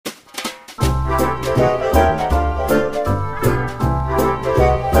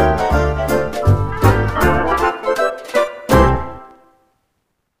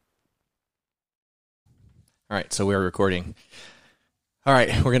All right, so we're recording. All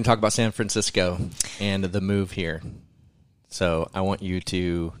right, we're going to talk about San Francisco and the move here. So I want you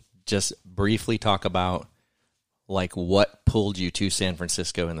to just briefly talk about like what pulled you to San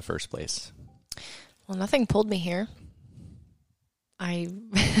Francisco in the first place. Well, nothing pulled me here.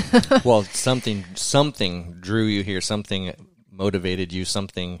 Well, something drew you here, something motivated you,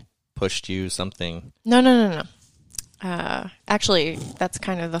 something pushed you, something. No. Actually, that's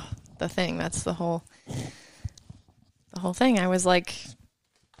kind of the thing. That's the whole thing. I was like,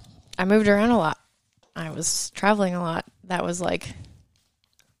 I moved around a lot. I was traveling a lot. That was like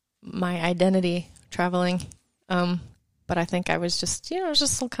my identity, traveling. But I think I was just,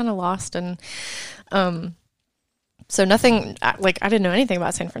 still kind of lost. And so nothing, like I didn't know anything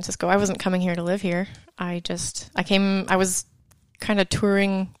about San Francisco. I wasn't coming here to live here. I was kind of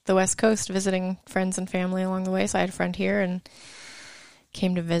touring the West Coast, visiting friends and family along the way. So I had a friend here and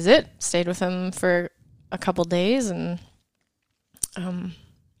came to visit, stayed with him for a couple days, and then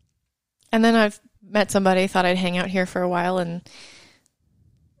I've met somebody, thought I'd hang out here for a while, and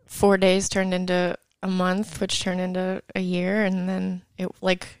 4 days turned into a month, which turned into a year, and then it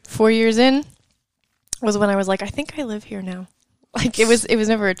 4 years in was when I was like, I think I live here now. Like it was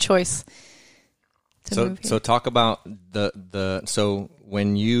never a choice to move here. So talk about so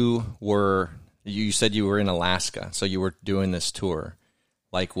when you said you were in Alaska, so you were doing this tour.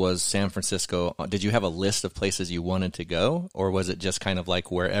 Like, was San Francisco, did you have a list of places you wanted to go? Or was it just kind of like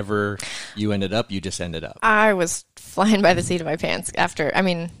wherever you ended up, you just ended up? I was flying by the seat of my pants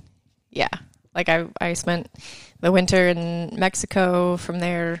yeah. Like, I spent the winter in Mexico. From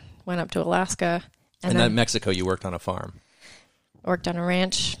there, went up to Alaska. And then Mexico, you worked on a farm. Worked on a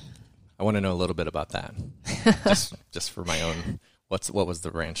ranch. I want to know a little bit about that. just for my own, what was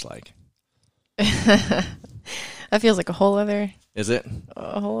the ranch like? That feels like a whole other... Is it?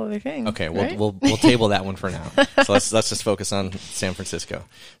 A whole other thing. Okay, right? we'll table that one for now. So let's just focus on San Francisco.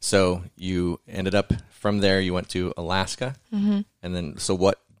 So you ended up from there. You went to Alaska, and then so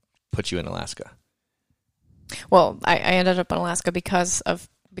what put you in Alaska? Well, I ended up in Alaska because I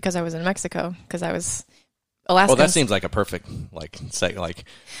was in Mexico, because I was Alaska. Well, that seems like a perfect place to go.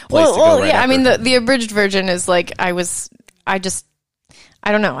 Well, yeah. I mean, the abridged version is like I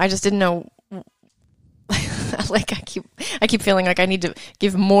don't know. I just didn't know. Like I keep feeling like I need to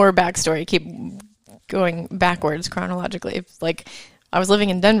give more backstory. Keep going backwards chronologically. It's like I was living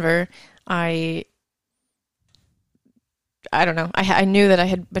in Denver. I don't know. I knew that I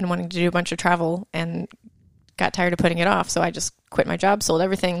had been wanting to do a bunch of travel and got tired of putting it off. So I just quit my job, sold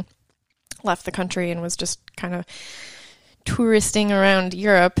everything, left the country, and was just kind of touristing around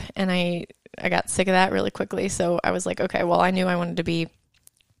Europe. And I got sick of that really quickly. So I was like, okay, well, I knew I wanted to be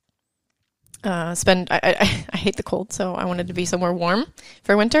I hate the cold, so I wanted to be somewhere warm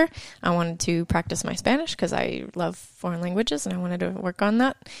for winter. I wanted to practice my Spanish because I love foreign languages, and I wanted to work on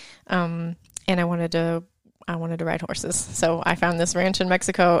that. And I wanted to ride horses. So I found this ranch in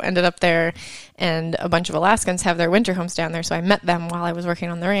Mexico, ended up there, and a bunch of Alaskans have their winter homes down there. So I met them while I was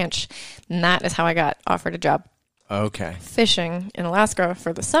working on the ranch, and that is how I got offered a job. Okay. Fishing in Alaska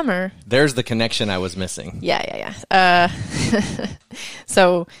for the summer. There's the connection I was missing. Yeah.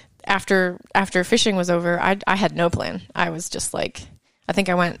 So after fishing was over, I had no plan. I was just like, I think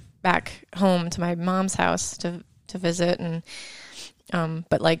I went back home to my mom's house to visit, and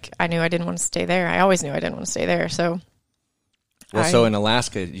but like I knew I didn't want to stay there. I always knew I didn't want to stay there. So so in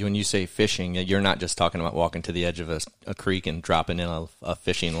Alaska, when you say fishing, you're not just talking about walking to the edge of a creek and dropping in a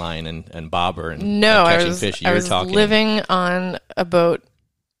fishing line and bobber and catching fish. I was living on a boat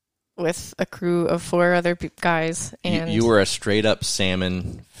with a crew of 4 other guys, and you were a straight up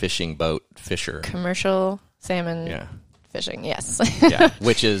salmon fishing boat fisher. Commercial salmon fishing, yes. Yeah,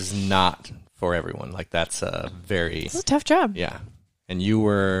 which is not for everyone. Like it's a tough job. Yeah, and you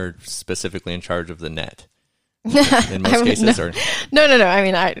were specifically in charge of the net in most cases, or no. I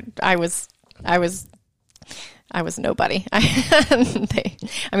mean, I was nobody.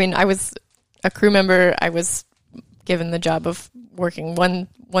 I was a crew member. I was given the job of working one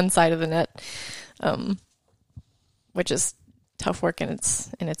side of the net, which is tough work in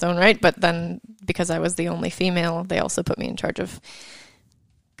its own right. But then because I was the only female, they also put me in charge of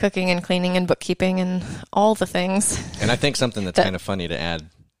cooking and cleaning and bookkeeping and all the things. And I think something that's kind of funny to add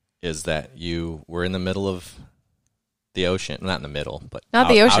is that you were in the middle of the ocean. Not in the middle, but not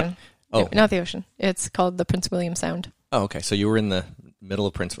the ocean. Not the ocean. It's called the Prince William Sound. Oh, okay. So you were in the middle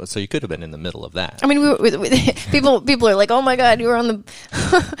of Prince, so you could have been in the middle of that. I mean, people are like, "Oh my God, you were on a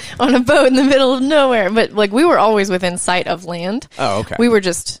boat in the middle of nowhere," but like we were always within sight of land. Oh, okay. We were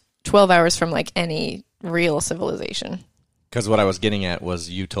just 12 hours from like any real civilization. Because what I was getting at was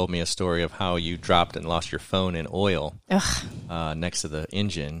you told me a story of how you dropped and lost your phone in oil next to the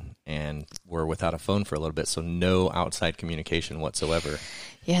engine and were without a phone for a little bit, so no outside communication whatsoever.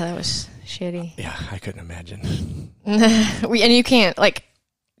 Yeah, that was shitty. Yeah, I couldn't imagine. And you can't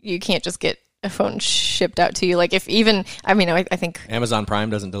just get a phone shipped out to you. Like if even, I mean, I think Amazon Prime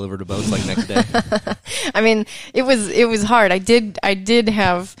doesn't deliver to boats like next day. I mean, it was hard. I did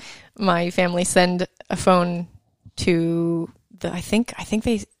have my family send a phone to I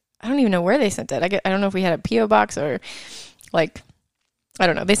don't even know where they sent it. I don't know if we had a PO box or like, I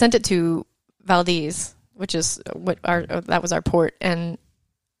don't know. They sent it to Valdez, which is that was our port. And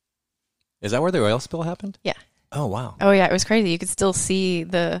is that where the oil spill happened? Yeah. Oh, wow. Oh yeah. It was crazy. You could still see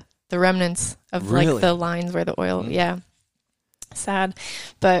the remnants of really? like the lines where the oil, yeah. Sad.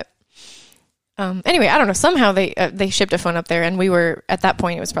 But, anyway, I don't know. Somehow they shipped a phone up there, and we were at that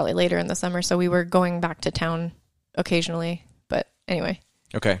point. It was probably later in the summer, so we were going back to town occasionally. But anyway,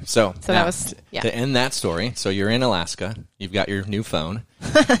 okay. So now, that was to end that story. So you're in Alaska. You've got your new phone,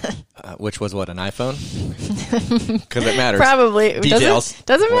 which was what, an iPhone? Because it matters. Probably Details.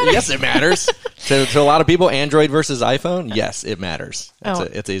 Doesn't matter. Well, yes, it matters. To a lot of people, Android versus iPhone. Yes, it matters.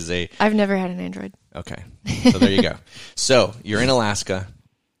 I've never had an Android. Okay. So there you go. So you're in Alaska.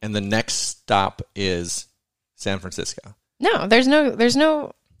 And the next stop is San Francisco. No, there's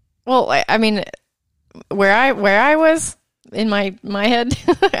no. Well, I mean, where I was in my head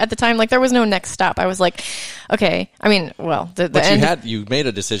at the time, like there was no next stop. I was like, okay. I mean, well, but you made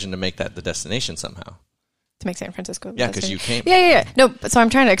a decision to make that the destination somehow. To make San Francisco. Yeah, because you came. Yeah. No, so I'm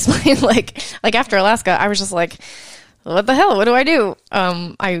trying to explain. Like after Alaska, I was just like, what the hell? What do I do?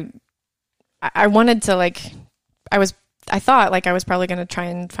 I wanted to I thought like I was probably going to try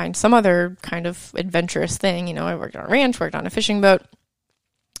and find some other kind of adventurous thing. You know, I worked on a ranch, worked on a fishing boat,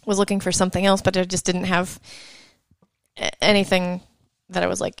 was looking for something else, but I just didn't have anything that I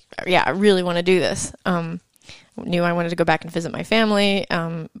was like, yeah, I really want to do this. Knew I wanted to go back and visit my family.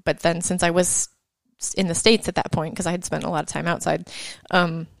 But then since I was in the States at that point, because I had spent a lot of time outside,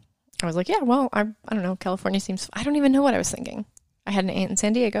 I was like, yeah, well, I don't know. California seems, I don't even know what I was thinking. I had an aunt in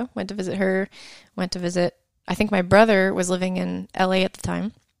San Diego, went to visit her, I think my brother was living in LA at the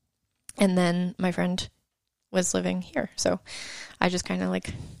time, and then my friend was living here. So I just kind of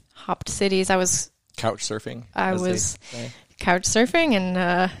like hopped cities. I was couch surfing. I was couch surfing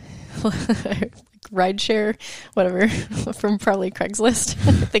and rideshare, whatever, from probably Craigslist.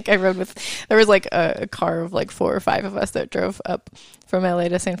 I think I rode there was like a car of like 4 or 5 of us that drove up from LA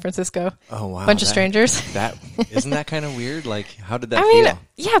to San Francisco. Oh, wow. Bunch of strangers. Isn't that kind of weird? Like, how did that feel? I mean,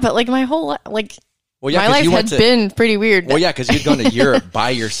 yeah, but like my whole, like, well, yeah, my life had been pretty weird. Well, yeah, because you'd gone to Europe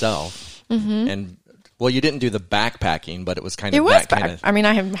by yourself. Mm-hmm. And, well, you didn't do the backpacking, but it was kind of that kind of... I mean,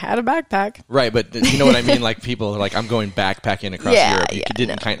 I had a backpack. Right, but you know what I mean? Like, people are like, I'm going backpacking across Europe. You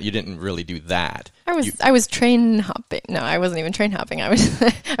didn't really do that. I was train hopping. No, I wasn't even train hopping. I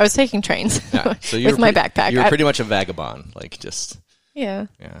was taking trains with my backpack. You were pretty much a vagabond, like just... Yeah.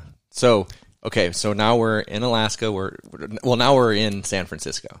 Yeah. So, okay, so now we're in Alaska. Now we're in San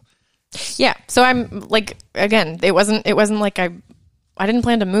Francisco. Yeah. So I'm like, again, it wasn't like I didn't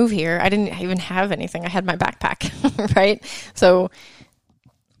plan to move here. I didn't even have anything. I had my backpack, right? So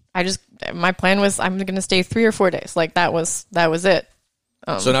my plan was I'm going to stay 3 or 4 days. Like that was it.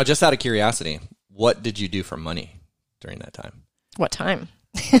 So now just out of curiosity, what did you do for money during that time? What time?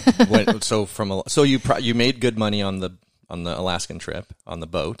 You made good money on the Alaskan trip on the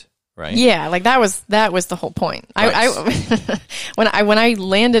boat. Right. Yeah, like that was the whole point. Right. When I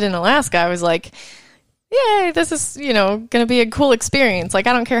landed in Alaska, I was like, "Yay, this is, going to be a cool experience. Like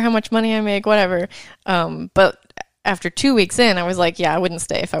I don't care how much money I make, whatever." But after 2 weeks in, I was like, "Yeah, I wouldn't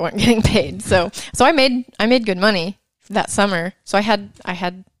stay if I weren't getting paid." So I made good money that summer. So I had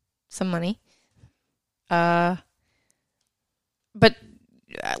some money. But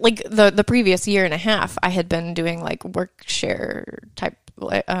like the previous year and a half, I had been doing like work share type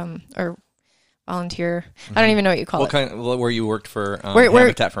or volunteer. Mm-hmm. I don't even know what you call it. Where you worked for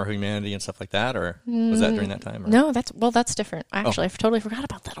Habitat for Humanity and stuff like that, or was that during that time? Or? No, that's different. Actually, I totally forgot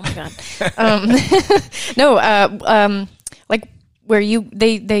about that. Oh my god. No, like where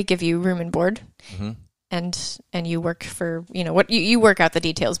they give you room and board, mm-hmm. and you work for what you work out the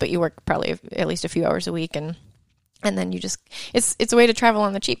details, but you work probably at least a few hours a week, and then you just it's a way to travel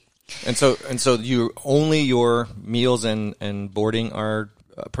on the cheap. And so your meals and boarding are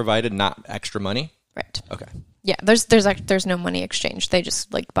provided, not extra money? Right. Okay. Yeah, there's no money exchange. They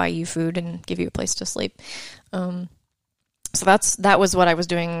just like buy you food and give you a place to sleep. So that was what I was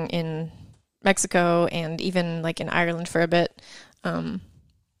doing in Mexico and even like in Ireland for a bit.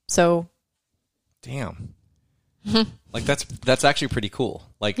 So damn. Like that's actually pretty cool.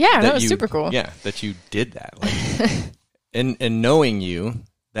 Like Yeah, that was super cool. Yeah, that you did that. Like, and knowing you,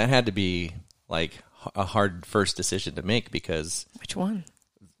 that had to be like a hard first decision to make because Which one?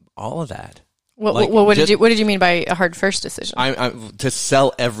 all of that. What did you mean by a hard first decision? I to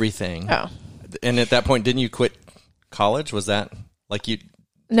sell everything. Oh. And at that point, didn't you quit college? Was that like you?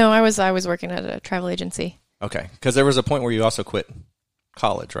 No, I was working at a travel agency. Okay, because there was a point where you also quit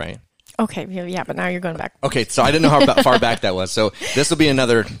college, right? Okay, yeah, but now you're going back. Okay, so I didn't know how far back that was. So this will be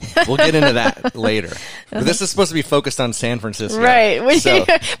another. We'll get into that later. But this is supposed to be focused on San Francisco, right? So,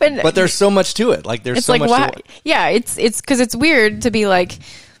 but there's so much to it. Like there's so much. Why, yeah, it's because it's weird to be like,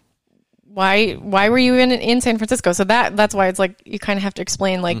 why were you in San Francisco? So that's why it's like you kind of have to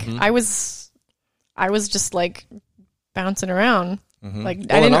explain. Like I was just like bouncing around. Like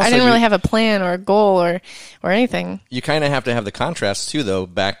I didn't really have a plan or a goal or anything. You kind of have to have the contrast too, though,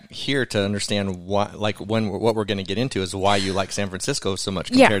 back here to understand why. Like what we're going to get into is why you like San Francisco so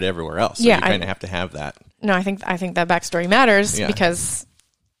much compared to everywhere else. So you kind of have to have that. No, I think that backstory matters because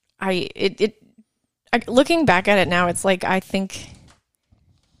looking back at it now, it's like I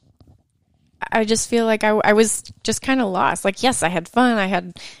just feel like I was just kind of lost. Like, yes, I had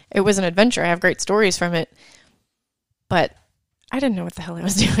fun. It was an adventure. I have great stories from it, but I didn't know what the hell I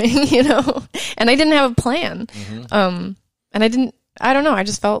was doing, you know, and I didn't have a plan. And I don't know. I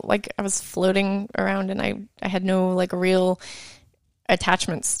just felt like I was floating around and I had no like real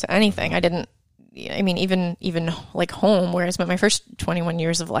attachments to anything. Even like home where I spent my first 21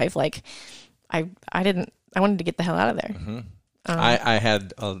 years of life, like I wanted to get the hell out of there. I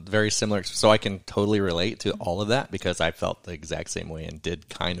had a very similar, so I can totally relate to all of that because I felt the exact same way and did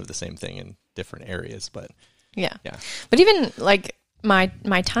kind of the same thing in different areas, but yeah. But even like my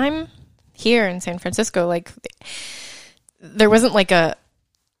time here in San Francisco, like there wasn't like a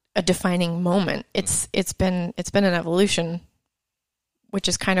defining moment. It's been an evolution, which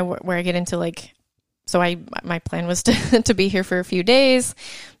is kind of where I get into like. So my plan was to be here for a few days,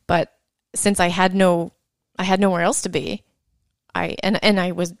 but since I had nowhere else to be, I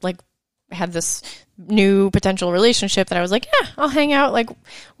was like had this new potential relationship that I was like, yeah, I'll hang out, like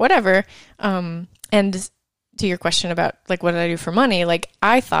whatever. And to your question about like what did I do for money, like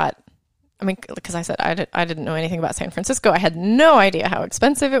because I said I didn't know anything about San Francisco. I had no idea how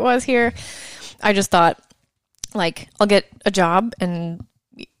expensive it was here. I just thought like I'll get a job and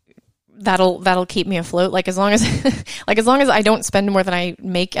that'll keep me afloat. Like as long as I don't spend more than I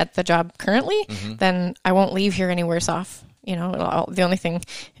make at the job currently, then I won't leave here any worse off. You know, the only thing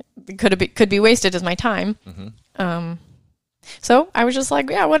could be wasted is my time. So I was just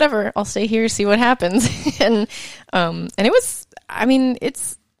like, yeah, whatever. I'll stay here, see what happens. and it was, I mean,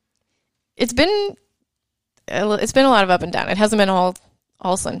 it's been a lot of up and down. It hasn't been all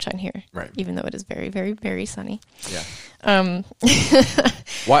sunshine here, right? Even though it is very, very, very sunny. Yeah.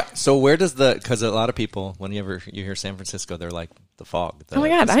 Why? So where does because a lot of people, whenever you hear San Francisco, they're like the fog. Oh my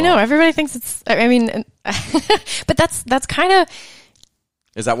God, I know. Everybody thinks it's. I mean, but that's kind of.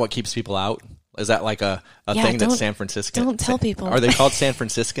 Is that what keeps people out? Is that like a thing that San Francisco? Don't tell people. Are they called San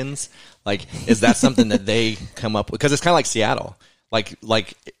Franciscans? Like, is that something that they come up with? Because it's kind of like Seattle. Like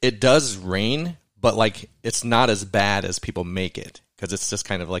it does rain, but like it's not as bad as people make it because it's just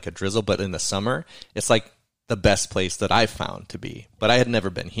kind of like a drizzle. But in the summer, it's like the best place that I've found to be. But I had never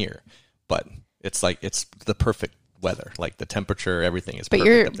been here. But it's like it's the perfect weather. Like the temperature, everything is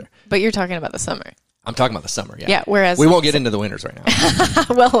perfect up there. But you're talking about the summer. I'm talking about the summer, yeah. Yeah, whereas... We won't get into the winters right now.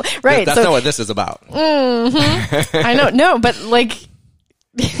 Well, right. That's not what this is about. I know, no, but like...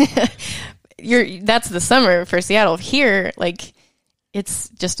 that's the summer for Seattle. Here, like, it's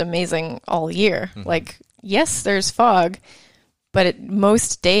just amazing all year. Like, yes, there's fog, but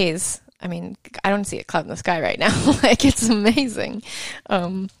most days... I mean, I don't see a cloud in the sky right now. Like, it's amazing.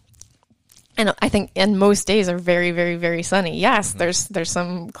 And I think, most days are very, very, very sunny. Yes, there's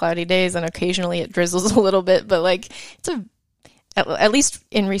some cloudy days, and occasionally it drizzles a little bit. But like, at least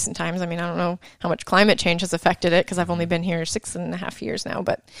in recent times. I mean, I don't know how much climate change has affected it because I've only been here 6.5 years now.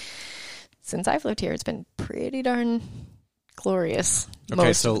 But since I've lived here, it's been pretty darn glorious. Okay,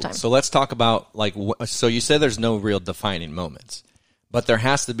 most of the time. So let's talk about like. So you say there's no real defining moments, but there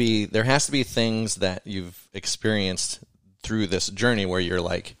has to be things that you've experienced through this journey where you're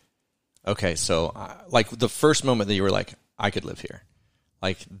like. Okay, so like the first moment that you were like, I could live here.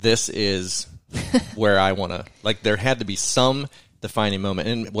 Like this is where I want to, like there had to be some defining moment.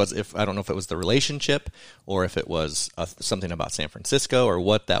 And it was, I don't know if it was the relationship or if it was something about San Francisco or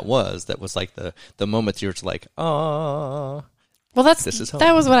what that was like the moment you were just like, oh, well,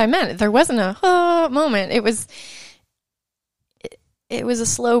 that was what I meant. There wasn't a moment. It was a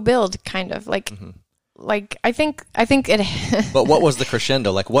slow build kind of like, like, I think it, But what was the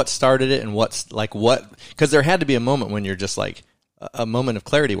crescendo? Like, what started it, and what's like what? Because there had to be a moment when you're just like a moment of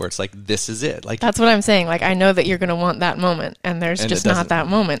clarity where it's like, this is it. Like, that's what I'm saying. Like, I know that you're going to want that moment, and there's And just it doesn't. not that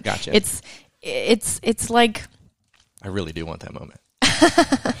moment. Gotcha. It's like, I really do want that moment.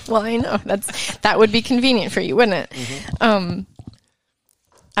 well, I know that would be convenient for you, wouldn't it? Mm-hmm.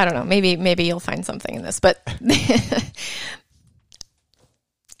 I don't know. Maybe you'll find something in this, but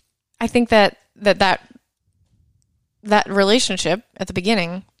I think that relationship at the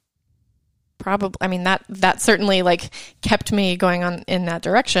beginning, probably, I mean, that certainly like kept me going on in that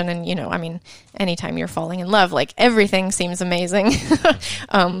direction. And, you know, I mean, anytime you're falling in love, like everything seems amazing.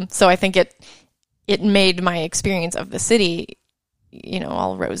 So I think it made my experience of the city, you know,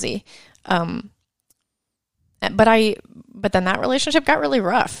 all rosy. But then that relationship got really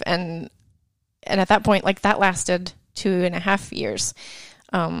rough. And at that point, like that lasted 2.5 years.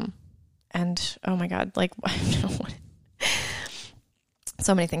 And oh my God, like, I don't know what,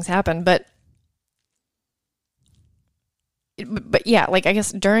 so many things happened, but yeah, like, I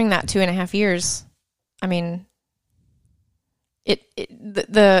guess during that 2.5 years, I mean,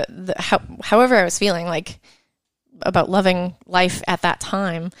 however I was feeling like about loving life at that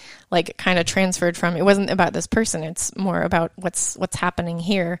time, like kind of transferred from, it wasn't about this person. It's more about what's happening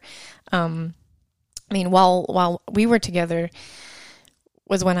here. I mean, while we were together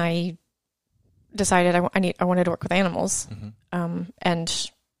was when I decided I wanted to work with animals, and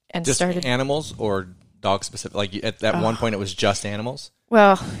Just started animals or dog specific. Like at that one point, it was just animals.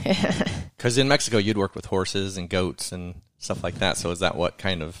 Well, Because in Mexico, you'd work with horses and goats and stuff like that. So is that what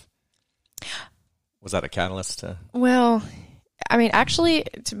kind of was that a catalyst to? well, I mean, actually,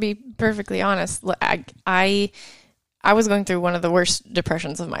 to be perfectly honest, I was going through one of the worst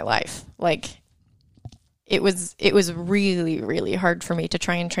depressions of my life. Like, it was really, really hard for me to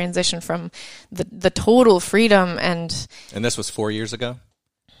try and transition from the total freedom and this was 4 years ago.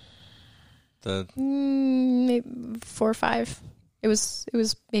 Maybe 4 or 5. It was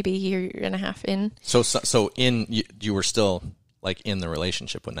maybe a year and a half in. So you were still like in the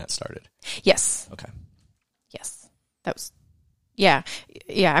relationship when that started. Yes. Okay. Yes. That was. Yeah.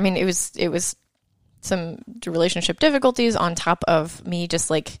 Yeah. I mean, it was some relationship difficulties on top of me just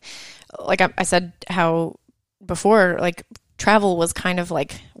like I said how before, like travel was kind of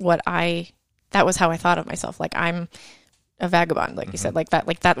like that was how I thought of myself. Like I'm a vagabond, like you said, like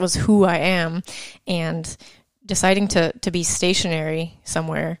that was who I am. And deciding to be stationary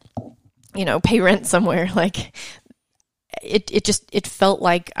somewhere, you know, pay rent somewhere, like it felt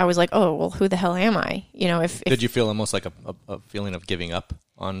like I was like, oh, well, who the hell am I? You know, if did you feel almost like a feeling of giving up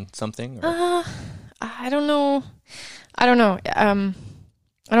on something? Or? I don't know. I don't know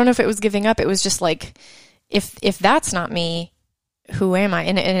if it was giving up. It was just like, if that's not me, who am I?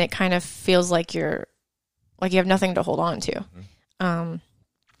 And it kind of feels like you have nothing to hold on to.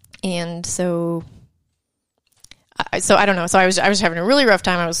 And so I don't know. So I was having a really rough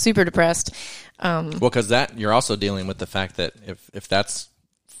time. I was super depressed. Well, because you're also dealing with the fact that if that's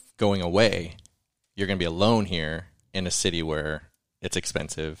going away, you're going to be alone here in a city where it's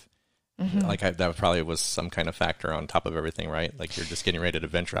expensive. Like that probably was some kind of factor on top of everything, right? Like you're just getting ready to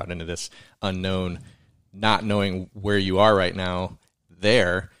venture out into this unknown, not knowing where you are right now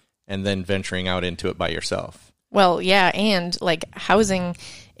there, and then venturing out into it by yourself. Well, yeah, and like housing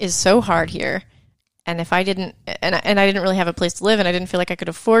is so hard here, and if I didn't, and I didn't really have a place to live, and I didn't feel like I could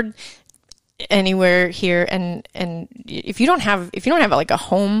afford anywhere here, and if you don't have like a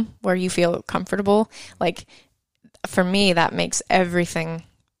home where you feel comfortable, like for me that makes everything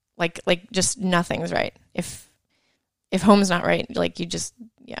like just nothing's right. If home's not right, like you just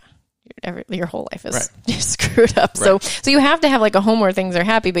your whole life is screwed up. Right. So you have to have like a home where things are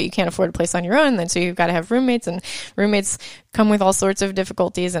happy, but you can't afford a place on your own. Then so you've got to have roommates, and roommates come with all sorts of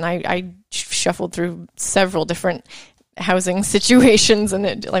difficulties. And I shuffled through several different housing situations, and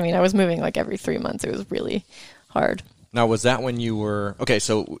I was moving like every 3 months. It was really hard. Now, was that when you were okay?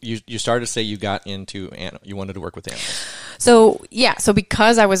 So you started to say you got into you wanted to work with animals. So yeah, so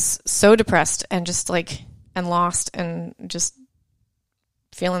because I was so depressed and just like and lost and just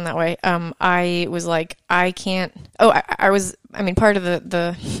feeling that way, I was like, I can't. I was. I mean, part of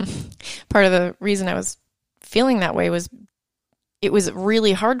the part of the reason I was feeling that way was it was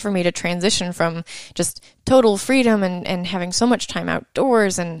really hard for me to transition from just total freedom and having so much time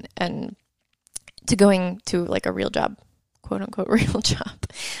outdoors and to going to like a real job, quote unquote real job.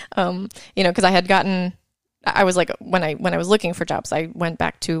 Because I was like, when I was looking for jobs, I went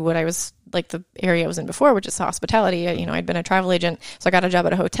back to what I was like the area I was in before, which is hospitality. I'd been a travel agent. So I got a job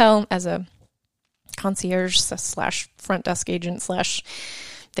at a hotel as a concierge / front desk agent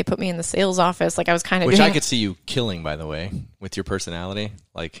 / they put me in the sales office. Like I was kind of Which I could see you killing, by the way, with your personality.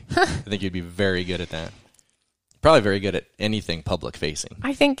 Like, I think you'd be very good at that. Probably very good at anything public facing.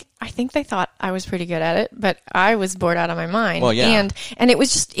 I think they thought I was pretty good at it, but I was bored out of my mind. Well, yeah. And it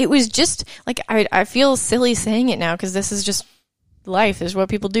was just like, I feel silly saying it now because this is just life. This is what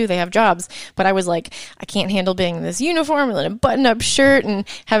people do. They have jobs. But I was like, I can't handle being in this uniform and in a button-up shirt and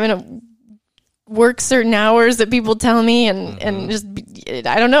having to work certain hours that people tell me and just,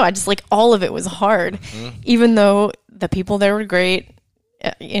 I don't know. I just like all of it was hard, even though the people there were great.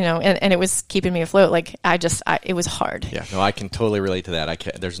 And it was keeping me afloat. Like it was hard. Yeah, no, I can totally relate to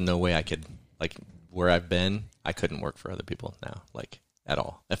that. There's no way I could, like where I've been, I couldn't work for other people now, like at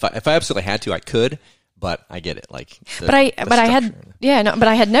all. If I absolutely had to, I could, but I get it. Like, but I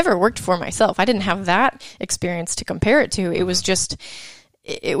had never worked for myself. I didn't have that experience to compare it to. It was just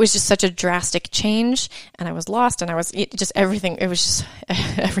such a drastic change, and I was lost, and everything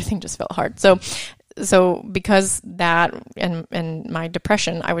just felt hard. So because that and my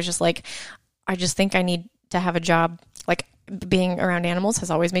depression, I was just like, I just think I need to have a job. Like being around animals has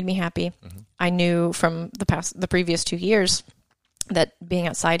always made me happy. I knew from the previous 2 years that being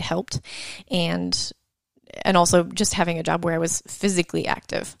outside helped, and also just having a job where I was physically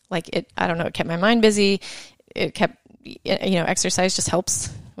active. Like it kept my mind busy. It kept, exercise just helps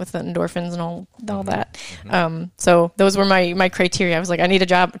with the endorphins and all that. So those were my criteria. I was like, I need a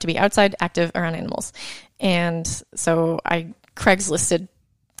job to be outside, active, around animals. And so I Craigslisted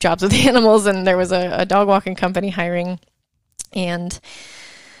jobs with animals, and there was a dog walking company hiring. And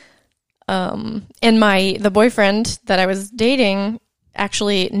the boyfriend that I was dating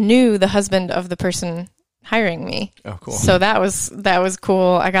actually knew the husband of the person hiring me. Oh, cool. So that was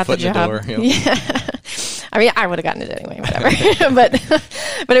cool. I got the job. Door, Yeah. I mean, I would have gotten it anyway, whatever.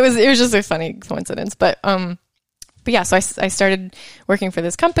 but it was just a funny coincidence. But yeah, so I started working for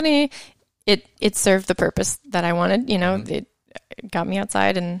this company. It served the purpose that I wanted. It got me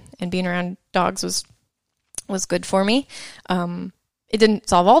outside, and being around dogs was good for me. It didn't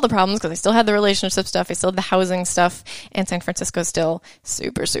solve all the problems because I still had the relationship stuff. I still had the housing stuff, and San Francisco is still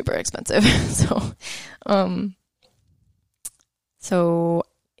super, super expensive. So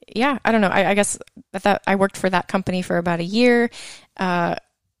yeah, I don't know. I guess I worked for that company for about a year. And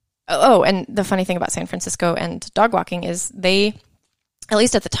the funny thing about San Francisco and dog walking is they, at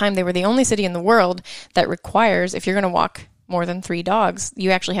least at the time, they were the only city in the world that requires, if you're going to walk more than 3 dogs,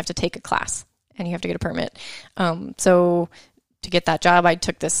 you actually have to take a class and you have to get a permit. So to get that job, I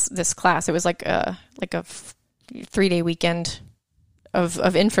took this class. It was like a 3-day weekend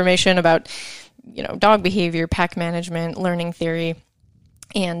of information about, dog behavior, pack management, learning theory.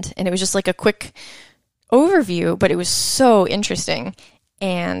 And it was just like a quick overview, but it was so interesting.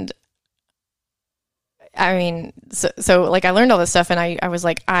 And I mean, so like I learned all this stuff, and I was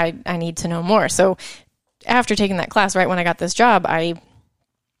like, I need to know more. So after taking that class, right when I got this job, I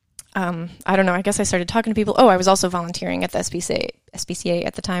don't know, I guess I started talking to people. Oh, I was also volunteering at the SPCA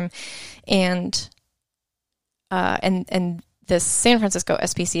at the time. And this San Francisco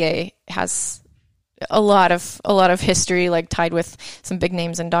SPCA has a lot of history, like tied with some big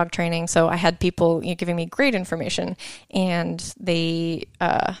names in dog training. So I had people giving me great information, and they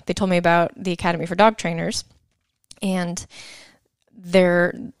told me about the Academy for Dog Trainers, and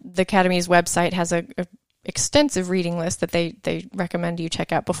the Academy's website has a extensive reading list that they recommend you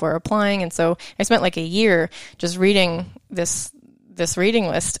check out before applying. And so I spent like a year just reading this reading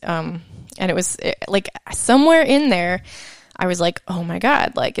list, and it was like somewhere in there I was like, oh my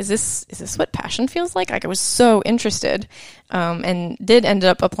God, like, is this what passion feels like? Like I was so interested, and did end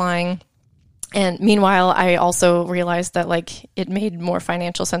up applying. And meanwhile, I also realized that like it made more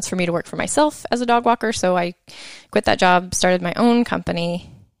financial sense for me to work for myself as a dog walker. So I quit that job, started my own company,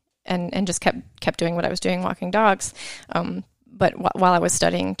 and just kept doing what I was doing, walking dogs. But while I was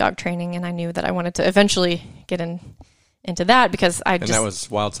studying dog training, and I knew that I wanted to eventually get into that because And that was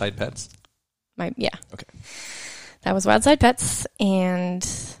Wild Side Pets? Yeah. Okay. That was Wild Side Pets, and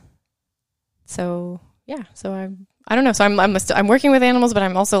so yeah. So I don't know. So I'm working with animals, but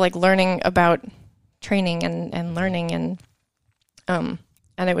I'm also like learning about training and learning, and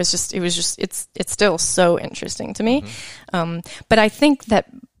it was just it's still so interesting to me. But I think that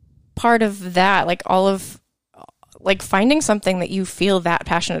part of that, like all of like finding something that you feel that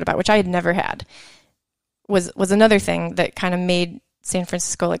passionate about, which I had never had, was another thing that kind of made San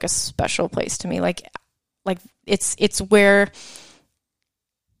Francisco like a special place to me. Like it's where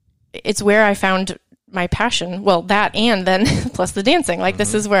I found my passion. Well, that, and then plus the dancing. Like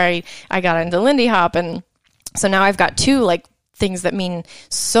this is where I got into Lindy Hop, and so now I've got 2 like things that mean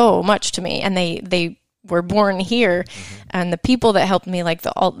so much to me, and they were born here, and the people that helped me, like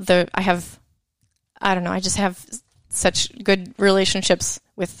I don't know, I just have such good relationships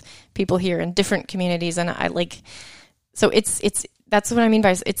with people here in different communities, and I like, so it's that's what I mean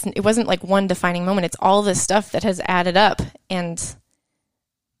by it wasn't like one defining moment. It's all this stuff that has added up. And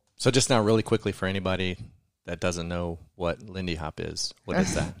so just now, really quickly, for anybody that doesn't know what Lindy Hop is, what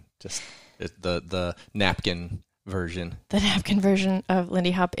is that? Just the napkin version. The napkin version of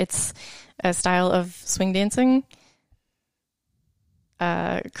Lindy Hop. It's a style of swing dancing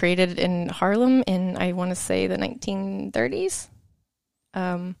created in Harlem in, I want to say, the 1930s.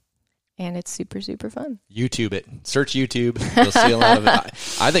 And it's super, super fun. YouTube it. Search YouTube. You'll see a lot of it.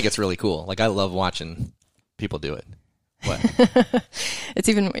 I think it's really cool. Like, I love watching people do it. What? It's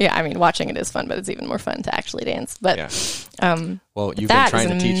even, I mean, watching it is fun, but it's even more fun to actually dance. But yeah. Well, you've been trying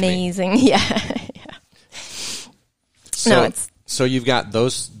to teach amazing. me. Yeah. Yeah. So you've got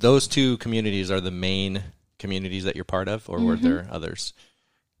those two communities are the main communities that you're part of, or were there others?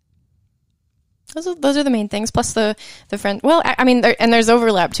 Those are the main things. Plus the friend. Well, I mean, there's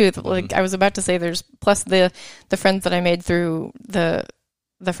overlap too. Like I was about to say, there's plus the friends that I made through the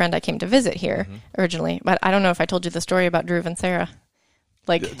friend I came to visit here originally. But I don't know if I told you the story about Drew and Sarah.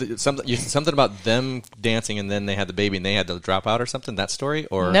 Like something about them dancing and then they had the baby and they had to drop out or something. That story,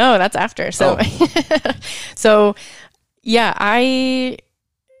 or no, that's after. So, so yeah,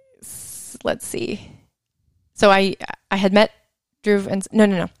 let's see. So I had met Drew and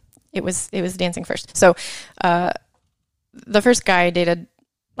no. It was dancing first. So, the first guy I dated,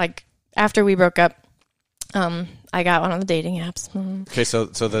 like after we broke up, I got one on the dating apps. Okay, so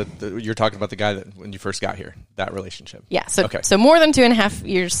you're talking about the guy that when you first got here, that relationship. Yeah. So more than 2.5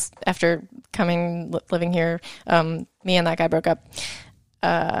 years after living here, me and that guy broke up.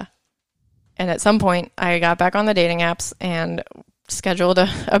 And at some point, I got back on the dating apps and scheduled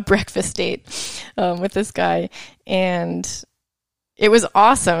a breakfast date with this guy, and it was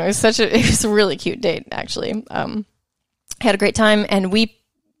awesome. It was a really cute date, actually. Had a great time, and we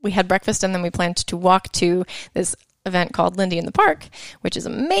had breakfast, and then we planned to walk to this event called Lindy in the Park, which is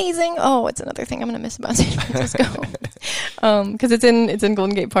amazing. Oh, it's another thing I'm going to miss about San Francisco, because it's in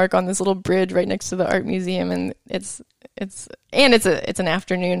Golden Gate Park on this little bridge right next to the art museum, and it's an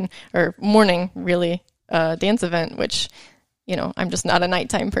afternoon or morning really dance event, which, you know, I'm just not a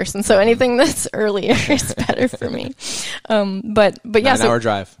nighttime person, so anything that's earlier is better for me. But yeah, 9 hour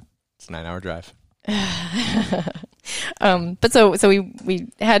drive. It's a 9 hour drive. But so we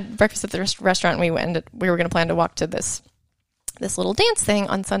had breakfast at the restaurant. And we were going to plan to walk to this little dance thing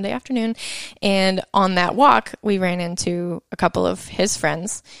on Sunday afternoon, and on that walk we ran into a couple of his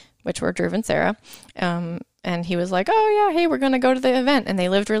friends, which were Drew and Sarah. And he was like, "Oh yeah, hey, we're going to go to the event," and they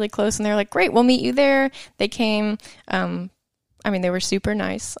lived really close, and they're like, "Great, we'll meet you there." They came. I mean, they were super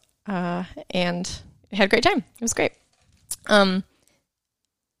nice, and had a great time. It was great.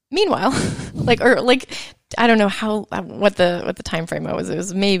 Meanwhile, I don't know what the time frame was. It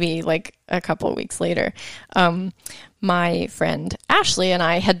was maybe like a couple of weeks later. My friend Ashley and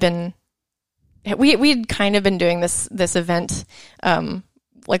I we'd kind of been doing this event,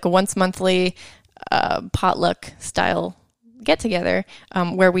 like a once monthly potluck style get together,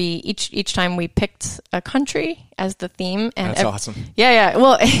 where we each time we picked a country as the theme. And that's awesome. Yeah.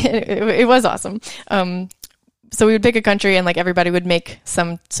 Well, it was awesome. So we would pick a country, and like everybody would make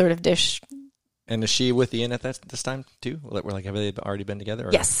some sort of dish. And is she with Ian at this time too? Have they already been together?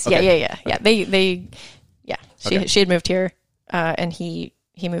 Or? Yes. Okay. Yeah. She had moved here, and he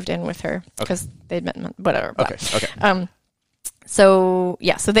moved in with her because they'd met. Whatever. Okay. So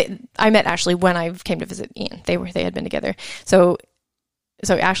I met Ashley when I came to visit Ian. They had been together. So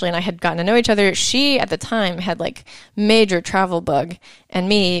Ashley and I had gotten to know each other. She at the time had like major travel bug, and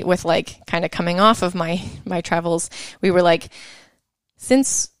me with like kind of coming off of my travels, we were like,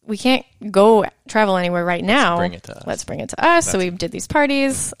 since we can't go travel anywhere right now, let's bring it to us. So we did these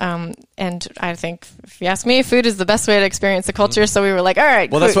parties. And I think, if you ask me, food is the best way to experience the culture. So we were like, all right.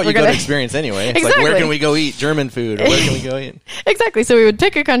 Well, that's what you go to experience anyway. It's exactly. Like, where can we go eat German food? Or where can we go eat? Exactly. So we would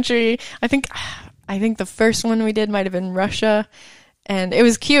pick a country. I think the first one we did might have been Russia. And it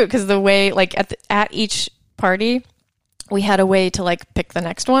was cute because the way, like at each party, we had a way to like pick the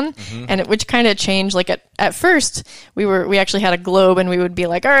next one, and which kind of changed. Like at first, we actually had a globe, and we would be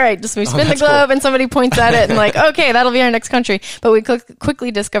like, all right, we spin the globe, cool. And somebody points at it, and like, okay, that'll be our next country. But we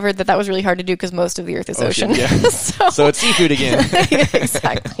quickly discovered that was really hard to do because most of the Earth is ocean. Yeah. so it's seafood again.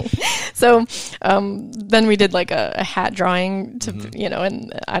 Exactly. So then we did like a hat drawing to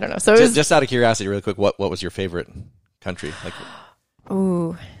and I don't know. So just out of curiosity, really quick, what was your favorite country? Like,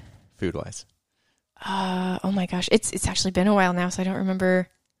 ooh, food wise. Oh my gosh, it's actually been a while now, so I don't remember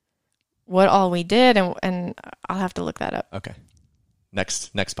what all we did, and I'll have to look that up. Okay.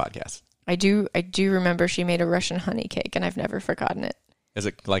 Next podcast. I do remember she made a Russian honey cake, and I've never forgotten it. Is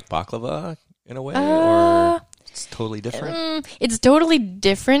it like baklava in a way, or it's totally different? It's totally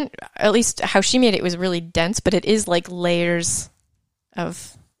different. At least how she made it was really dense, but it is like layers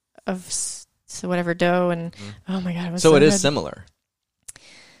of so whatever dough, and oh my god, it was so it is good. Similar,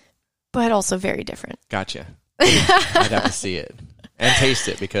 but also very different. Gotcha. I'd have to see it and taste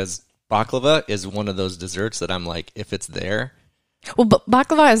it, because baklava is one of those desserts that I'm like, if it's there. Well, but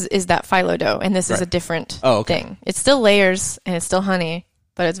baklava is that phyllo dough, and this is a different thing. It's still layers and it's still honey,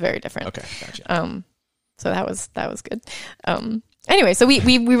 but it's very different. Okay, gotcha. So that was good. Anyway, so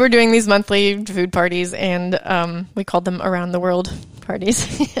we were doing these monthly food parties, and we called them around the world parties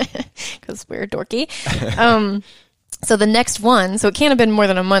because we're dorky. So the next one, so it can't have been more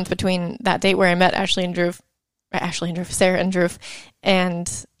than a month between that date where I met Sarah and Drew,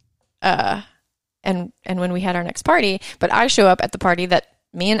 and when we had our next party. But I show up at the party that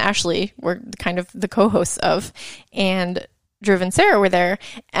me and Ashley were kind of the co-hosts of, and Drew and Sarah were there,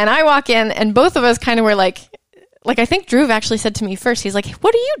 and I walk in, and both of us kind of were like I think Drew actually said to me first, he's like,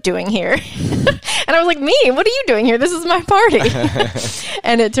 "What are you doing here?" And I was like, "Me? What are you doing here? This is my party."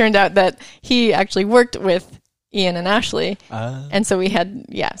 And it turned out that he actually worked with Ian and Ashley. And so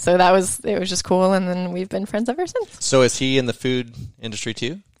so it was just cool. And then we've been friends ever since. So is he in the food industry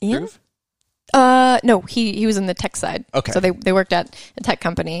too? Ian? Groove? No, he was in the tech side. Okay. So they worked at a tech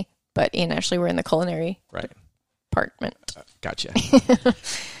company, but Ian and Ashley were in the culinary department. Gotcha.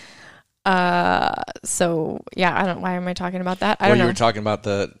 So yeah, why am I talking about that? I don't know. know. You were talking about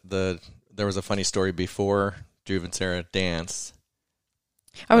there was a funny story before Drew and Sarah danced.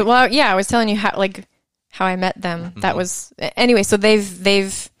 Oh, well, yeah, I was telling you how I met them. Mm-hmm. That was anyway. So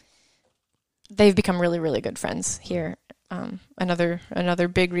they've become really, really good friends here. Another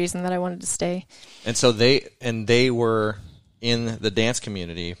big reason that I wanted to stay. And so they were in the dance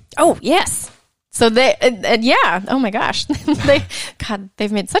community. Oh yes. So oh my gosh,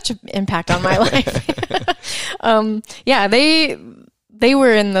 they've made such an impact on my life. They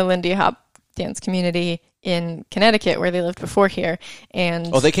were in the Lindy Hop dance community in Connecticut, where they lived before here.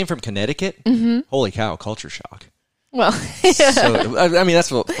 And they came from Connecticut? Mm-hmm. Holy cow, culture shock. Well, so, I mean, that's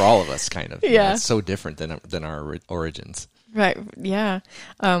for all of us, kind of. Yeah, it's so different than our origins. Right. Yeah.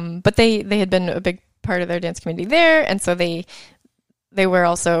 But they had been a big part of their dance community there, and so they were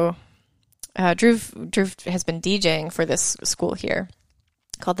also. Drew has been DJing for this school here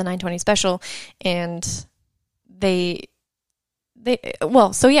called the 920 Special, and so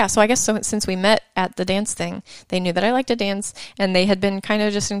I guess since we met at the dance thing, they knew that I liked to dance, and they had been kind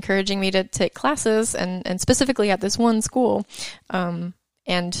of just encouraging me to take classes, and specifically at this one school, and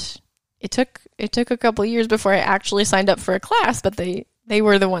it took a couple of years before I actually signed up for a class, but they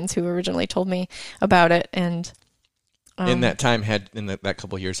were the ones who originally told me about it, and in that time that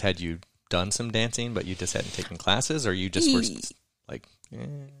couple of years, had you done some dancing, but you just hadn't taken classes, or you just were like?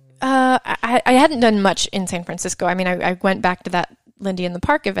 I hadn't done much in San Francisco. I mean, I went back to that Lindy in the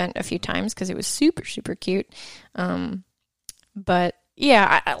Park event a few times because it was super, super cute. But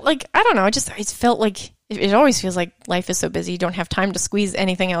yeah, I don't know. It felt like it always feels like life is so busy. You don't have time to squeeze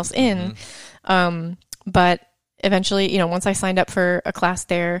anything else in. Mm-hmm. But eventually, once I signed up for a class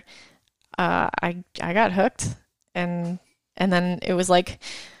there, I got hooked, and then it was like,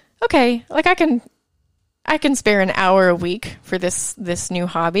 okay, like I can spare an hour a week for this new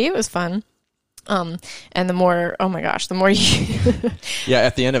hobby. It was fun. And the more you yeah,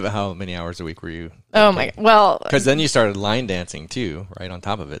 at the end of it, how many hours a week were you? Oh my, well, because then you started line dancing too, right on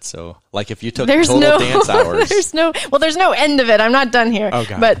top of it. So like if you took total dance hours, there's no end of it. I'm not done here. Oh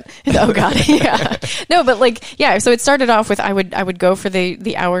god. But oh god. Yeah. No, but so it started off with I would go for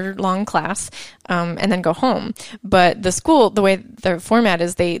the hour long class, and then go home. But the school, the way the format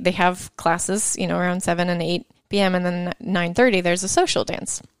is, they have classes, around 7 and 8 p.m. and then 9:30 there's a social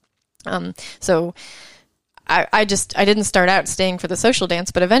dance. So I didn't start out staying for the social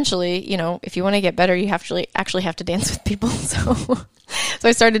dance, but eventually, if you want to get better, you actually have to dance with people. So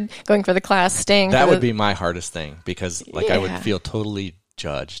I started going for the class, staying. That would be my hardest thing, because I would feel totally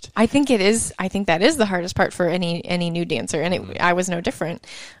judged. I think it is. I think that is the hardest part for any new dancer, and I was no different.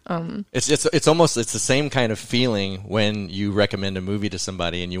 It's almost the same kind of feeling when you recommend a movie to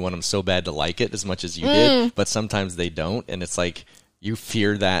somebody and you want them so bad to like it as much as you did, but sometimes they don't, and it's like you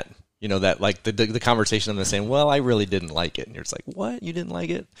fear that. That like the conversation of them saying, well, I really didn't like it. And you're just like, what? You didn't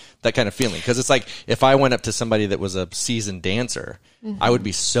like it? That kind of feeling. Because it's like if I went up to somebody that was a seasoned dancer, I would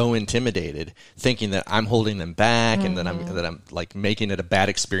be so intimidated thinking that I'm holding them back and that I'm like making it a bad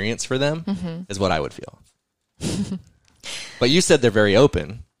experience for them is what I would feel. But you said they're very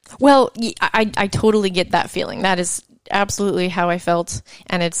open. Well, I totally get that feeling. That is absolutely how I felt,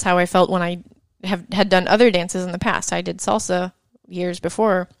 and it's how I felt when I had done other dances in the past. I did salsa years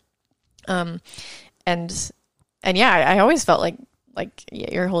before, and yeah, I always felt like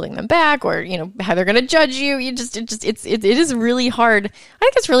you're holding them back, or how they're going to judge you. It is really hard. I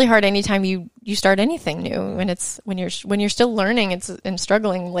think it's really hard anytime you start anything new, when you're still learning and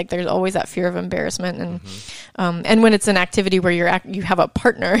struggling. Like, there's always that fear of embarrassment, and when it's an activity where you have a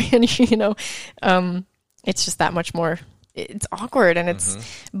partner, and it's just that much more. It's awkward, and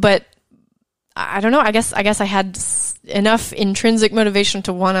but I don't know. I guess I had enough intrinsic motivation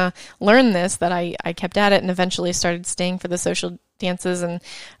to want to learn this that I kept at it, and eventually started staying for the social dances. And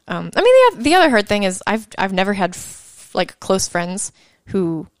the other hard thing is I've never had close friends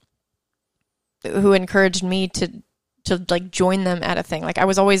who encouraged me to like join them at a thing. Like, I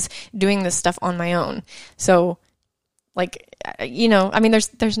was always doing this stuff on my own. So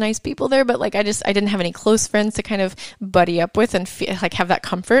there's nice people there, but I didn't have any close friends to kind of buddy up with and have that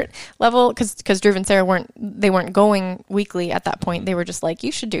comfort level, because Drew and Sarah weren't going weekly at that point. They were just like,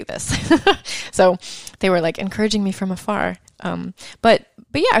 you should do this. So they were encouraging me from afar. But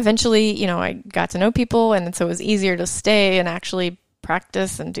yeah, eventually, I got to know people, and so it was easier to stay and actually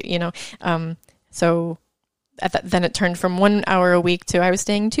practice and so then it turned from 1 hour a week to I was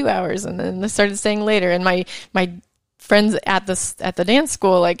staying 2 hours, and then I started staying later. And my friends at the dance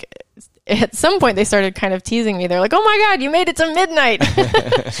school, at some point they started kind of teasing me. They're like, "Oh my God, you made it to midnight!"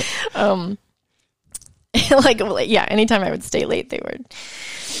 Yeah, anytime I would stay late,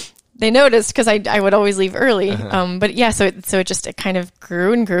 they noticed, because I would always leave early. But yeah, so it kind of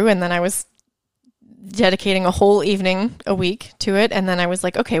grew and grew, and then I was dedicating a whole evening a week to it. And then I was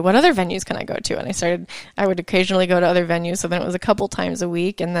like, okay, what other venues can I go to? And I would occasionally go to other venues. So then it was a couple times a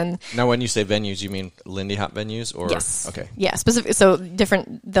week. And then, now, when you say venues, you mean Lindy Hop venues, or? Yes. Okay. Yeah. Specific. So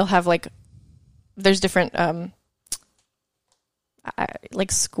different, they'll have there's different,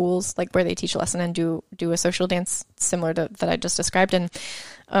 schools, where they teach a lesson and do a social dance similar to that I just described. And,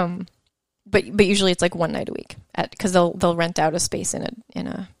 but usually it's one night a week cause they'll rent out a space in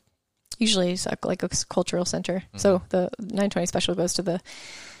a, usually it's a cultural center. Mm-hmm. So the 920 special goes to the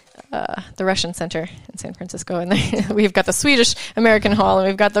Russian Center in San Francisco, and we've got the Swedish American Hall, and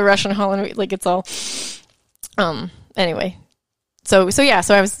we've got the Russian Hall, and it's all. Anyway, so yeah,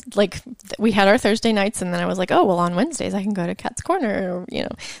 so I was we had our Thursday nights, and then I was like, oh well, on Wednesdays I can go to Cat's Corner, or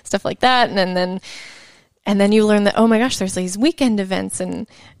stuff like that, and then you learn that, oh my gosh, there's these weekend events, and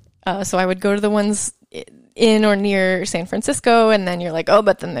so I would go to the ones in or near San Francisco, and then you're like, oh,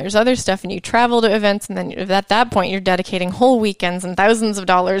 but then there's other stuff, and you travel to events, and then at that point you're dedicating whole weekends and thousands of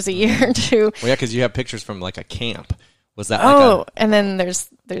dollars a year to. Well, yeah, because you have pictures from a camp. Was that? And then there's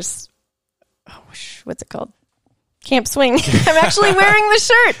what's it called? Camp Swing. I'm actually wearing the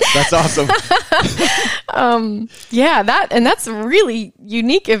shirt. That's awesome. Yeah, that's a really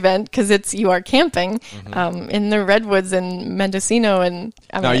unique event, because you are camping in the redwoods in Mendocino. And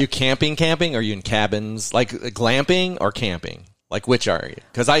now, are you camping? Or are you in cabins, glamping or camping? Which are you?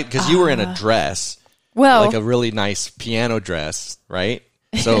 Because you were in a dress, a really nice piano dress, right?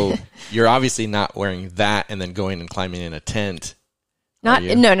 So you're obviously not wearing that and then going and climbing in a tent. No,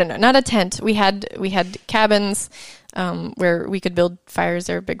 not a tent. We had cabins where we could build fires.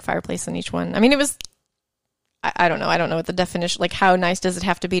 There, a big fireplace in each one. I mean, it was. I don't know. I don't know what the definition. How nice does it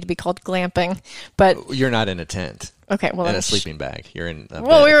have to be be called glamping? But you're not in a tent. Okay, well, in a sleeping bag. You're in.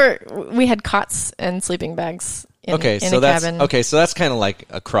 We had cots and sleeping bags. In a cabin. So that's kind of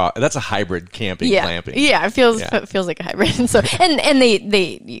that's a hybrid camping, glamping. Yeah, it feels like a hybrid. And so and they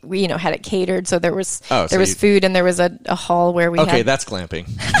had it catered, so there was food, and there was a hall where we had. That's glamping.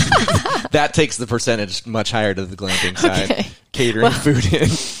 That takes the percentage much higher to the glamping side. Catering food in.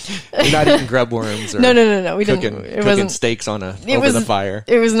 You're not eating grub worms or no. We cooking, didn't. Cooking steaks over the fire.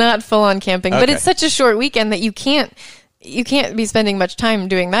 It was not full on camping, but it's such a short weekend that you can't be spending much time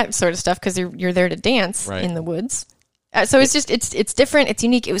doing that sort of stuff, because you're there to dance in the woods. So it's just it's different. It's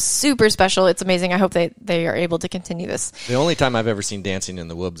unique. It was super special. It's amazing. I hope they are able to continue this. The only time I've ever seen dancing in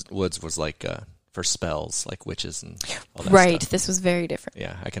the woods was for spells, witches and all that right. stuff. This was very different.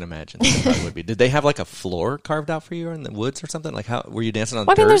 Yeah, I can imagine how it would be. Did they have a floor carved out for you in the woods or something? How were you dancing on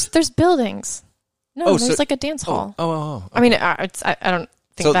dirt? I mean, there's buildings. No, there's a dance hall. Okay. I mean, I don't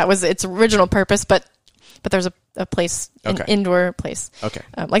think that was its original purpose, but there's a place, an indoor place. Okay.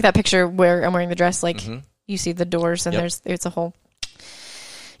 Like that picture where I'm wearing the dress, you see the doors, and it's a whole.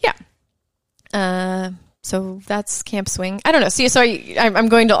 Yeah. So that's Camp Swing. I don't know. See, so I'm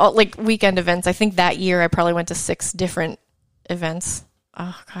going to all weekend events. I think that year I probably went to 6 different events.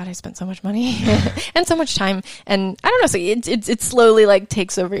 oh God, I spent so much money and so much time, and I don't know. So it slowly like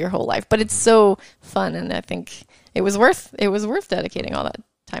takes over your whole life, but it's so fun, and I think it was worth dedicating all that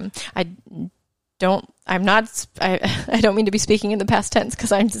time. I don't mean to be speaking in the past tense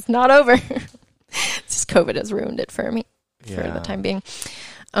because I'm just not over. It's just COVID has ruined it for me for the time being.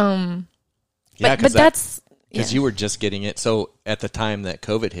 But that's because you were just getting it. So at the time that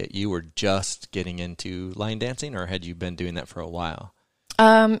COVID hit, you were just getting into line dancing, or had you been doing that for a while?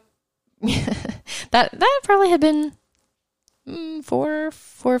 That probably had been 4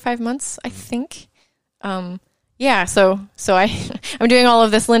 or 5 months, I think. So I'm doing all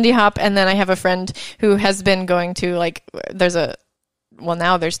of this Lindy Hop, and then I have a friend who has been going to like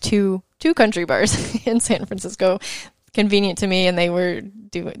now there's two country bars in San Francisco, convenient to me, and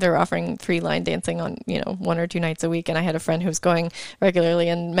they're offering free line dancing on 1 or 2 nights a week, and I had a friend who's going regularly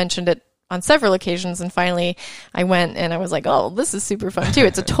and mentioned it on several occasions, and finally I went and I was like, oh, this is super fun too.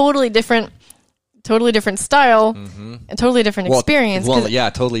 It's a totally different style, a totally different experience. Well, yeah,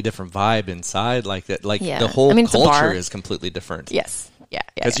 totally different vibe inside, like that. Like the whole culture is completely different. Yes, yeah.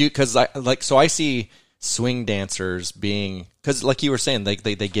 Because I see swing dancers being, because like you were saying, they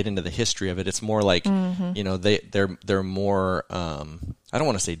get into the history of it. It's more like they're more I don't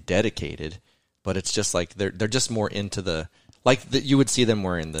want to say dedicated, but it's just like they're just more into the. You would see them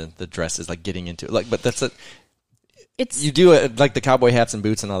wearing the dresses, like getting into it. But that's you do it like the cowboy hats and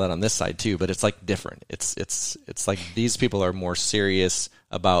boots and all that on this side too. But it's like different. It's like these people are more serious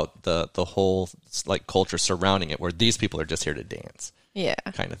about the whole like culture surrounding it, where these people are just here to dance. Yeah,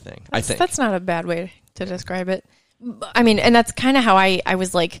 kind of thing. I think that's not a bad way to describe it. I mean, and that's kind of how I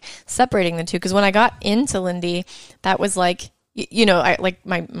was like separating the two. Because when I got into Lindy, that was like I like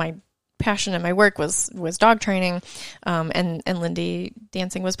my passion in my work was dog training, and Lindy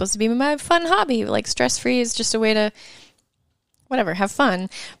dancing was supposed to be my fun hobby. Like stress-free is just a way to have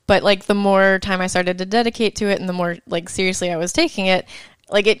fun. But like the more time I started to dedicate to it, and the more like seriously I was taking it,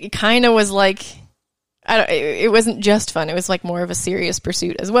 like it kind of was like it wasn't just fun. It was like more of a serious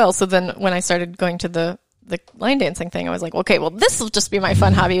pursuit as well. So then when I started going to the line dancing thing, I was like, okay, well, this will just be my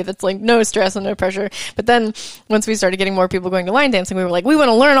fun hobby that's like no stress and no pressure. But then once we started getting more people going to line dancing, we were like, we want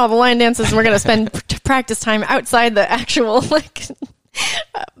to learn all the line dances, and we're going to spend practice time outside the actual like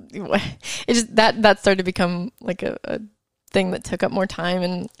it just that started to become like a thing that took up more time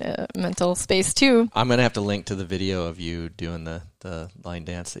and mental space too. I'm gonna have to link to the video of you doing the line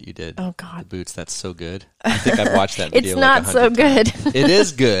dance that you did. Oh God, the boots. That's so good. I think I've watched that video. It's not so good. It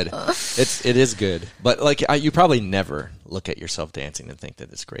is good. It is good. But like you probably never look at yourself dancing and think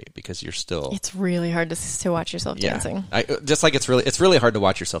that it's great, because you're still. It's really hard to watch yourself dancing. Just like it's really hard to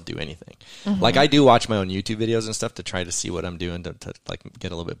watch yourself do anything. Mm-hmm. Like I do watch my own YouTube videos and stuff to try to see what I'm doing to like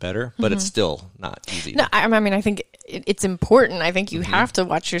get a little bit better, but it's still not easy. No, I mean I think it's important. I think you have to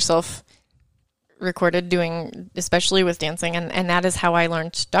watch yourself recorded doing, especially with dancing, and that is how I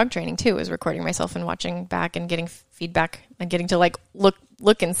learned dog training too, is recording myself and watching back and getting feedback and getting to like look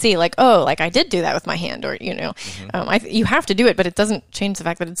and see like, oh, like I did do that with my hand, or you have to do it, but it doesn't change the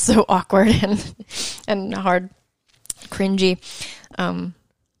fact that it's so awkward and hard, cringy.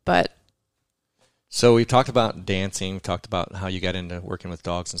 But so we've talked about dancing, we've talked about how you got into working with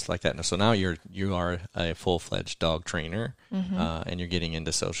dogs and stuff like that. And so now you are a full-fledged dog trainer, and you're getting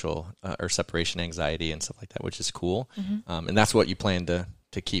into social or separation anxiety and stuff like that, which is cool. And that's what you plan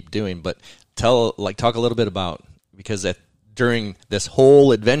to keep doing. But talk a little bit about, because during this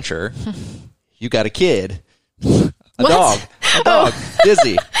whole adventure, you got a kid, a dog,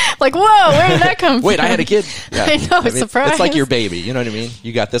 Dizzy. Like, whoa, where did that come from? Wait, I had a kid. Yeah. I know, surprise. It's like your baby, you know what I mean?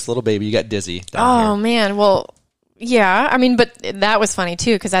 You got this little baby, you got Dizzy. Oh, man. Well, yeah. I mean, but that was funny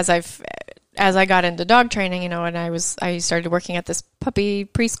too, because as I got into dog training, and I started working at this puppy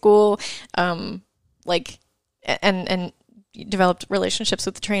preschool, and developed relationships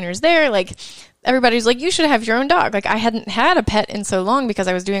with the trainers there. Like, everybody's like, you should have your own dog. Like, I hadn't had a pet in so long because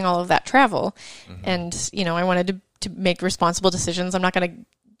I was doing all of that travel, and I wanted to make responsible decisions. I'm not going to.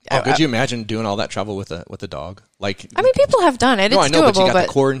 Could you imagine doing all that travel with a dog? Like, I mean, people have done it. No, it's I know, doable, but you got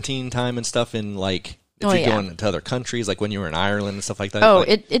the quarantine time and stuff, and like if you're going to other countries, like when you were in Ireland and stuff like that. Oh,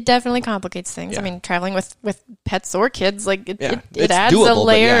 like, it definitely complicates things. Yeah. I mean, traveling with pets or kids, like it adds doable, a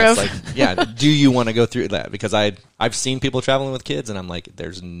layer of. Do you want to go through that? Because I've seen people traveling with kids, and I'm like,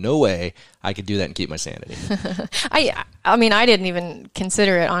 there's no way I could do that and keep my sanity. I mean, I didn't even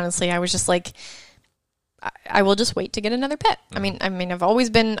consider it, honestly. I was just like, I will just wait to get another pet. I mean, I've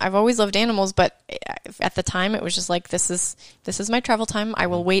always loved animals, but at the time it was just like, this is my travel time. I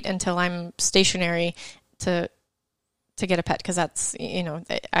will wait until I'm stationary to get a pet. 'Cause that's,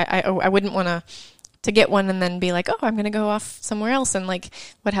 I wouldn't want to to get one and then be like, oh, I'm going to go off somewhere else. And like,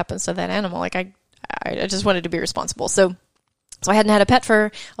 what happens to that animal? Like I just wanted to be responsible. So I hadn't had a pet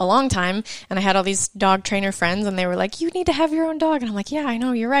for a long time, and I had all these dog trainer friends, and they were like, you need to have your own dog. And I'm like, yeah, I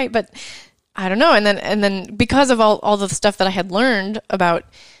know, you're right, but I don't know. And then because of all the stuff that I had learned about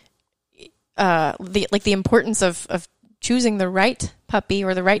the importance of choosing the right puppy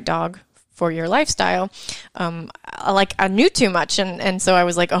or the right dog for your lifestyle, I knew too much, and so I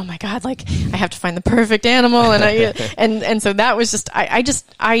was like, oh my God, like I have to find the perfect animal, and and so that was just I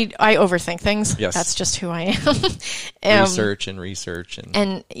overthink things. Yes. That's just who I am. Research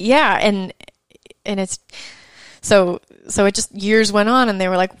and yeah, and it's so it just years went on, and they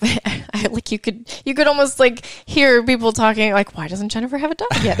were like, like you could almost like hear people talking like, why doesn't Jennifer have a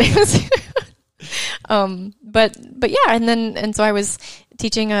dog yet? But yeah, and so I was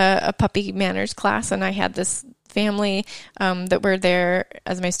teaching a puppy manners class, and I had this family that were there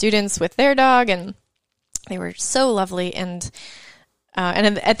as my students with their dog, and they were so lovely. And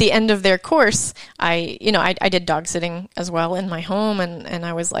at the end of their course, I did dog sitting as well in my home, and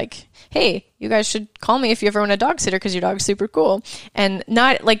I was like, hey, you guys should call me if you ever want a dog sitter because your dog's super cool. And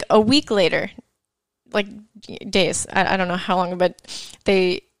not like a week later, like days, I don't know how long, but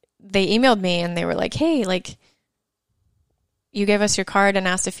they emailed me and they were like, hey, like, you gave us your card and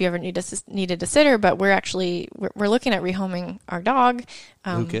asked if you ever needed a sitter, but we're looking at rehoming our dog.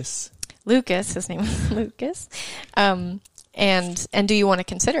 Lucas, his name was Lucas. And do you want to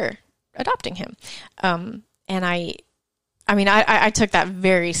consider adopting him? And I took that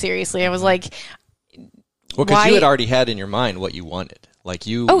very seriously. I was like, well, because you had already had in your mind what you wanted. Like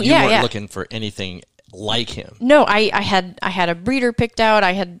you weren't looking for anything like him. No, I had a breeder picked out.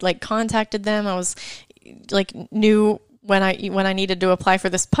 I had like contacted them. I was like knew when I needed to apply for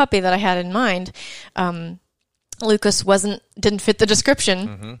this puppy that I had in mind. Lucas didn't fit the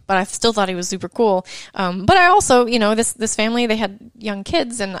description, but I still thought he was super cool. But I also, this family, they had young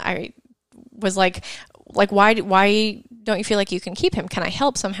kids, and I was like, why don't you feel like you can keep him? Can I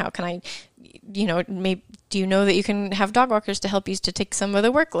help somehow? Can I, maybe, do you know that you can have dog walkers to help you to take some of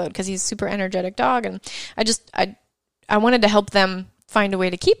the workload? Because he's a super energetic dog. And I wanted to help them find a way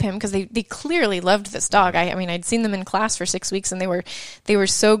to keep him because they clearly loved this dog. I'd seen them in class for 6 weeks, and they were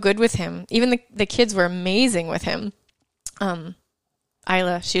so good with him. Even the kids were amazing with him.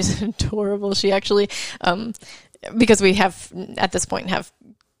 Isla, she's adorable. She actually, because we have at this point have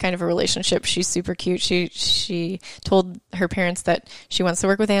kind of a relationship. She's super cute. She told her parents that she wants to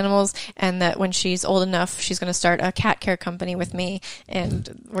work with animals, and that when she's old enough, she's going to start a cat care company with me,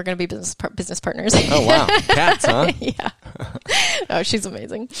 and we're going to be business partners. Oh wow, cats, huh? Yeah. Oh, she's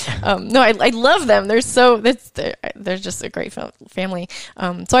amazing. No, I love them. They're just a great family.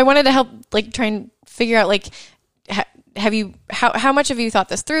 So I wanted to help, like, try and figure out, like, how much have you thought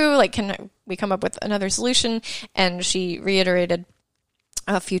this through? Like, can we come up with another solution? And she reiterated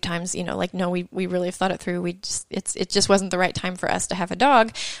a few times, like, no, we really have thought it through. It just wasn't the right time for us to have a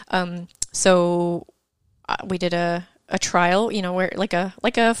dog. So we did a trial, where like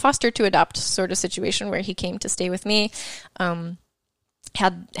a foster to adopt sort of situation where he came to stay with me.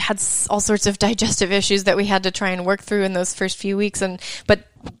 Had all sorts of digestive issues that we had to try and work through in those first few weeks. But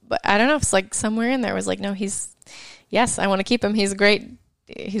I don't know, it's like somewhere in there was like, no, yes, I want to keep him. He's great.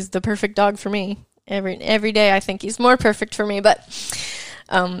 He's the perfect dog for me. Every day I think he's more perfect for me, but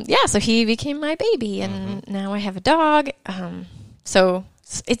so he became my baby, and now I have a dog. So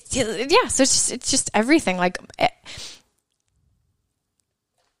it's just everything. Like,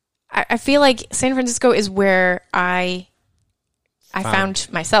 I feel like San Francisco is where I found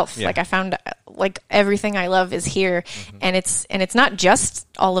myself. Yeah. Like, I found, like, everything I love is here, and it's not just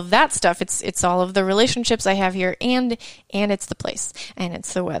all of that stuff. It's all of the relationships I have here, and it's the place, and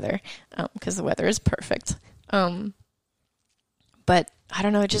it's the weather, because the weather is perfect. But I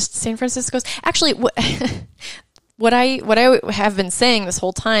don't know, just San Francisco's actually what I have been saying this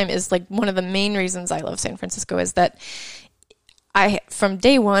whole time is, like, one of the main reasons I love San Francisco is that from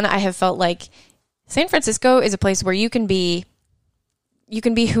day one, I have felt like San Francisco is a place where you can be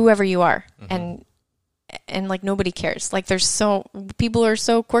whoever you are, and like, nobody cares. Like, people are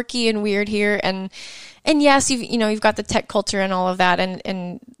so quirky and weird here, and yes, you've got the tech culture and all of that,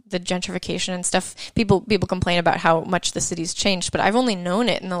 and the gentrification and stuff. People complain about how much the city's changed, but I've only known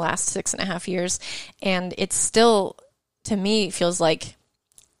it in the last 6.5 years, and it's still, to me, feels like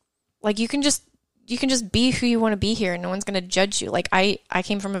you can just be who you want to be here, and no one's going to judge you. Like, I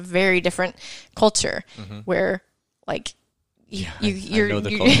came from a very different culture where, like, I know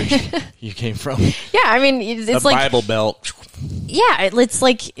the culture you came from. Yeah, I mean, it's like Bible Belt. Yeah, it's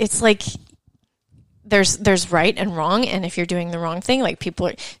like there's right and wrong, and if you're doing the wrong thing, like, people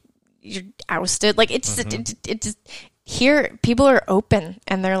are, you're ousted. Like it's it just here people are open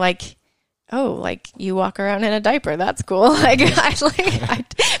and they're like, oh, like you walk around in a diaper. That's cool. Like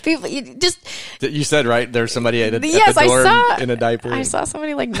people, you said, right? There's somebody at the I door saw, in a diaper. I saw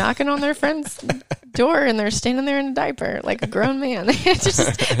somebody like knocking on their friend's door and they're standing there in a diaper, like a grown man. It's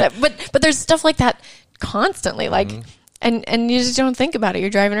just, but there's stuff like that constantly. Like, and you just don't think about it. You're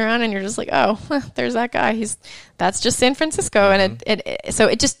driving around and you're just like, oh, there's that guy. That's just San Francisco. And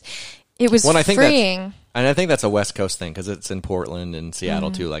it was freeing. And I think that's a West Coast thing because it's in Portland and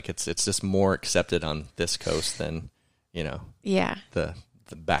Seattle too. Like it's just more accepted on this coast than, the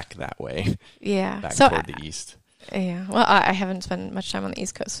back that way. Yeah. Back toward the east. Yeah. Well, I haven't spent much time on the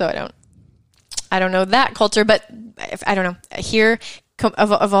East Coast, so I don't know that culture, but I don't know. Here,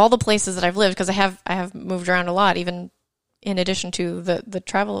 of all the places that I've lived, because I have moved around a lot, even in addition to the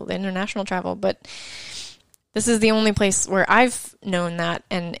travel, the international travel, but this is the only place where I've known that,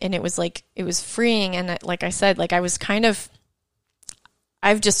 and it was like, it was freeing, and like I said, like I've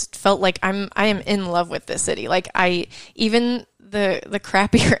just felt like I am in love with this city. Like even the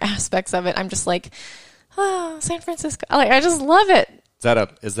crappier aspects of it, I'm just like, oh, San Francisco. Like I just love it.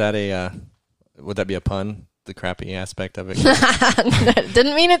 Would that be a pun? The crappy aspect of it?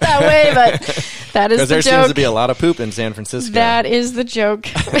 Didn't mean it that way, but that is the joke. Because there seems to be a lot of poop in San Francisco. That is the joke.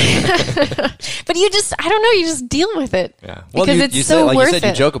 But you just deal with it. Yeah. Well, because it's so worth it.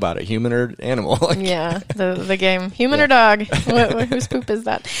 You joke about it, human or animal. Yeah, the game. Human or dog? Whose poop is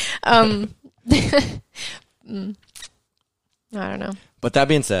that? I don't know. But that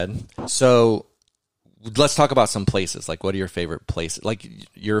being said, so let's talk about some places. Like, what are your favorite places? Like,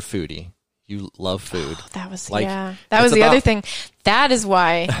 you're a foodie. You love food. Oh, that was the other thing. That is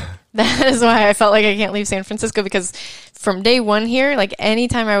why I felt like I can't leave San Francisco, because from day one here, like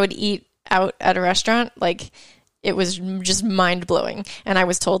anytime I would eat out at a restaurant, like it was just mind blowing. And I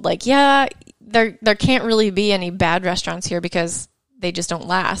was told like, yeah, there can't really be any bad restaurants here because they just don't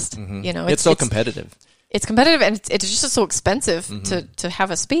last. Mm-hmm. You know, it's so competitive. It's competitive, and it's just so expensive to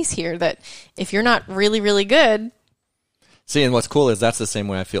have a space here that if you're not really, really good. See, and what's cool is that's the same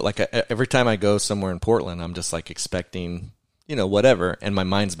way I feel. Like every time I go somewhere in Portland, I'm just like expecting, whatever, and my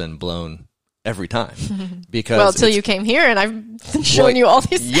mind's been blown every time. Because until you came here, and I've been showing you all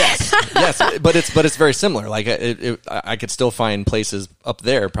these. Yes, but it's very similar. Like I could still find places up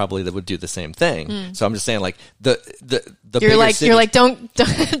there probably that would do the same thing. So I'm just saying, like the you're like don't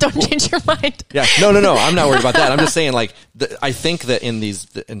change your mind. Yeah, no, I'm not worried about that. I'm just saying, like I think that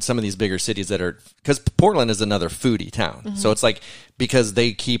in some of these bigger cities that are, because Portland is another foodie town, so it's like because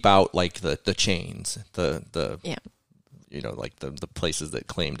they keep out like the chains, like the places that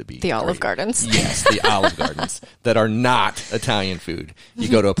claim to be the Olive Gardens. Yes, the Olive Gardens that are not Italian food. You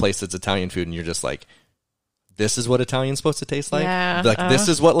go to a place that's Italian food and you're just like, this is what Italian's supposed to taste like? Yeah. Like, this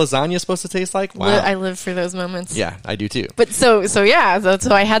is what lasagna is supposed to taste like? Wow. I live for those moments. Yeah, I do too. But so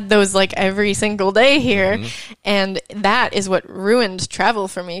I had those like every single day here. And that is what ruined travel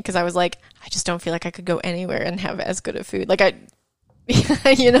for me, because I was like, I just don't feel like I could go anywhere and have as good of food. Like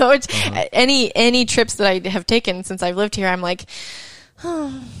any trips that I have taken since I've lived here, I'm like,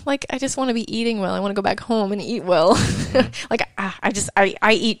 oh, like I just want to be eating well. I want to go back home and eat well. Like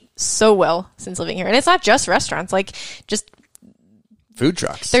I eat so well since living here, and it's not just restaurants. Like just food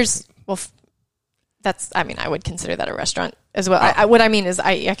trucks. I would consider that a restaurant as well. What I mean is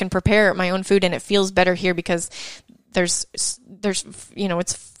I can prepare my own food, and it feels better here because there's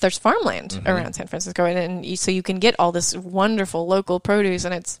farmland around San Francisco, and so you can get all this wonderful local produce,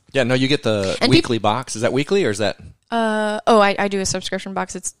 and it's you get the weekly box. Is that weekly or is that? I do a subscription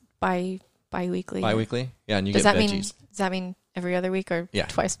box. It's bi-weekly. Bi-weekly? Yeah, and you get veggies. Does that mean every other week or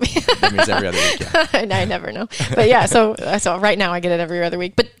twice? That means every other week, yeah. I never know. But yeah, so right now I get it every other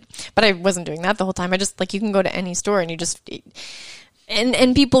week. But I wasn't doing that the whole time. I just, like, you can go to any store and you just eat.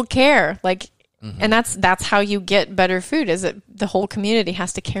 And people care. Like, and that's how you get better food, is that the whole community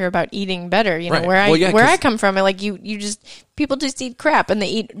has to care about eating better. You know, right. where I come from, like people just eat crap, and they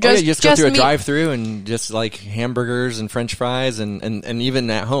eat you just go through a drive-through and just like hamburgers and French fries and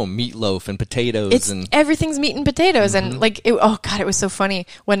even at home meatloaf and potatoes, everything's meat and potatoes, and like it was so funny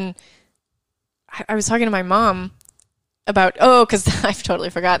when I was talking to my mom about because I've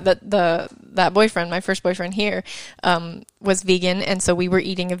totally forgot that that boyfriend, my first boyfriend here, was vegan, and so we were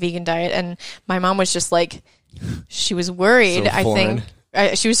eating a vegan diet, and my mom was just like, she was worried. So I think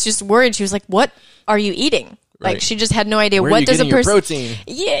she was just worried. She was like, "What are you eating?" Right. Like she just had no idea. Where what does a person? Protein?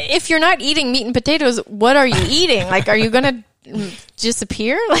 Yeah, if you're not eating meat and potatoes, what are you eating? Like, are you gonna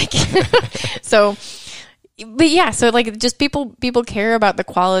disappear? Like, so, but yeah, so like just people care about the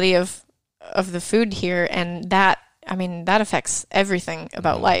quality of the food here, and that I mean, that affects everything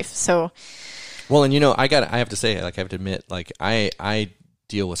about life. So, well, and I have to say, like, I have to admit, like, I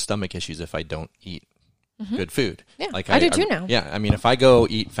deal with stomach issues if I don't eat good food. Yeah, like I do too now. Yeah, I mean, if I go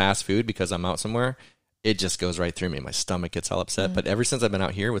eat fast food because I'm out somewhere, it just goes right through me. My stomach gets all upset. But ever since I've been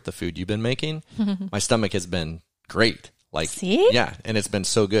out here with the food you've been making, my stomach has been great. Like, see? Yeah, and it's been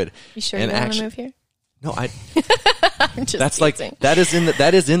so good. You sure and you want to move here? No, I'm just that's teasing. like that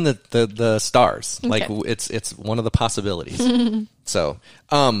is in the stars. Okay. Like it's one of the possibilities. So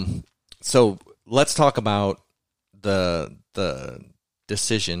let's talk about the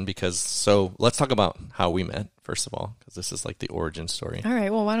decision let's talk about how we met first of all, because this is like the origin story. All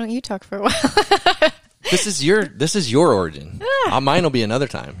right. Well, why don't you talk for a while? This is your origin. Mine will be another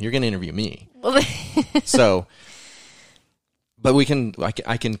time. You're going to interview me. So, but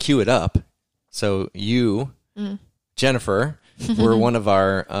I can cue it up. So you, Jennifer, were one of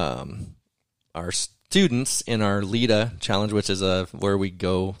our students in our LEDA challenge, which is where we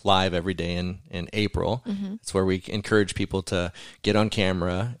go live every day in April. It's where we encourage people to get on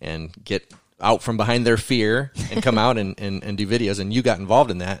camera and get out from behind their fear and come out and do videos. And you got involved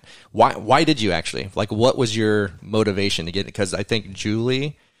in that. Why did you actually? Like, what was your motivation to get it? Because I think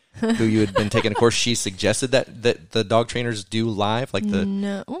Julie, who you had been taking a course, she suggested that the dog trainers do live, like the.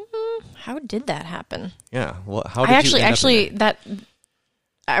 No, how did that happen? Yeah, well, how did you actually that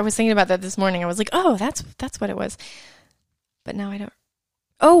I was thinking about that this morning. I was like, oh, that's what it was, but now I don't.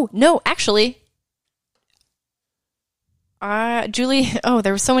 Oh no, actually, Julie. Oh,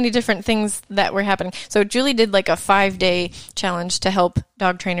 there were so many different things that were happening. So Julie did like a 5-day challenge to help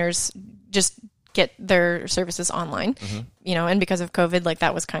dog trainers just get their services online, and because of COVID, like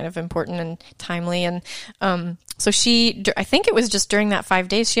that was kind of important and timely. And so I think it was just during that 5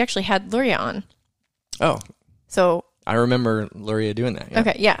 days, she actually had Luria on. Oh, so I remember Luria doing that. Yeah.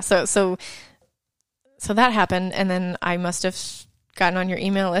 Okay. Yeah. So that happened. And then I must have gotten on your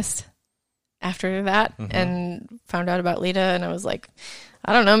email list after that and found out about LEDA. And I was like,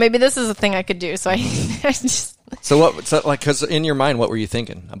 I don't know, maybe this is a thing I could do. So I just. So because in your mind, what were you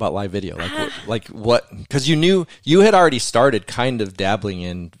thinking about live video? Like what? Because you had already started kind of dabbling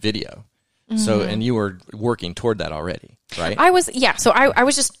in video. So, and you were working toward that already, right? I was, yeah. So I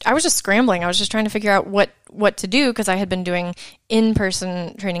was just scrambling. I was just trying to figure out what to do, because I had been doing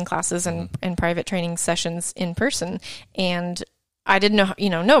in-person training classes and private training sessions in person. And I didn't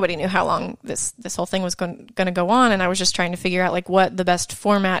know, nobody knew how long this whole thing was going to go on. And I was just trying to figure out like what the best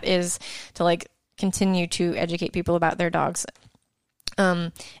format is to like continue to educate people about their dogs.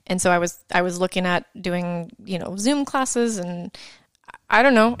 And so I was looking at doing, Zoom classes, and I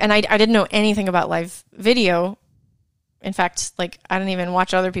don't know. And I didn't know anything about live video. In fact, like I didn't even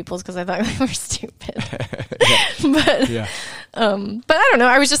watch other people's because I thought they were stupid. But I don't know.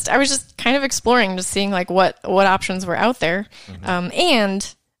 I was just kind of exploring, just seeing like what options were out there.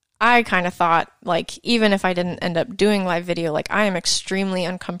 And I kind of thought like, even if I didn't end up doing live video, like I am extremely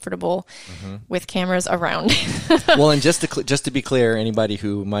uncomfortable with cameras around. Well, and just to be clear, anybody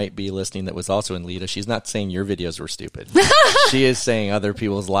who might be listening that was also in LEDA, she's not saying your videos were stupid. She is saying other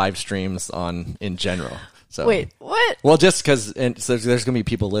people's live streams in general. So, wait, what? Well, just because, and so there's going to be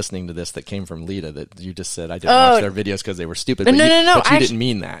people listening to this that came from LEDA that you just said I didn't watch their videos because they were stupid. But no. But you didn't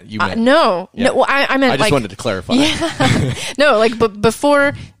mean that. You meant no. Well, I meant. I just wanted to clarify. Yeah. No, like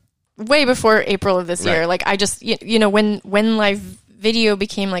way before April of this year. Like I just, when live video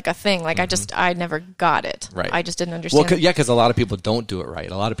became like a thing, like I never got it. Right. I just didn't understand. Well, because a lot of people don't do it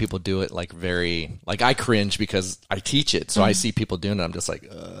right. A lot of people do it like I cringe because I teach it. So I see people doing it. I'm just like,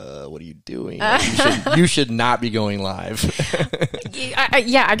 what are you doing? Like, you should not be going live.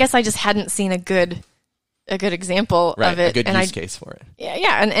 I guess I just hadn't seen a good example of it. A good use case for it.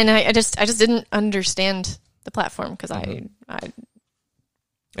 Yeah. And I just didn't understand the platform because I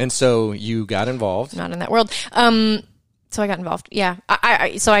And so you got involved. Not in that world. So I got involved. Yeah.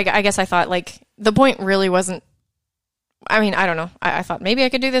 I guess I thought like the point really wasn't, I mean, I don't know. I thought maybe I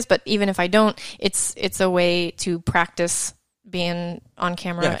could do this, but even if I don't, it's a way to practice being on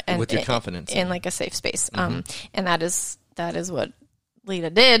camera and with your confidence in like a safe space. And that is what LEDA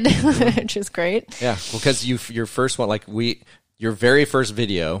did, which is great. Yeah. Well, because your first one, like your very first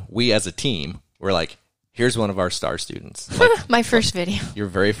video, we as a team were like, here's one of our star students. Like, my first video. Your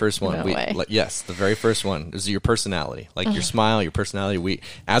very first one. No way. Yes, the very first one. It was your personality. Like your smile, your personality. We,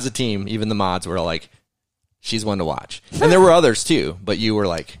 as a team, even the mods were like, she's one to watch. And there were others too, but you were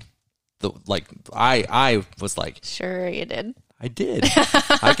like, I was like. Sure you did. I did.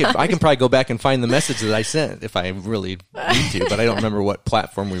 I can probably go back and find the message that I sent if I really need to, but I don't remember what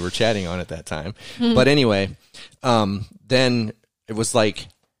platform we were chatting on at that time. But anyway, then it was like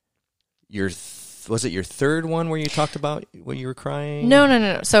your was it your third one where you talked about when you were crying?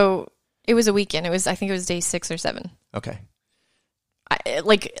 No. So it was a weekend. I think it was day 6 or 7. Okay.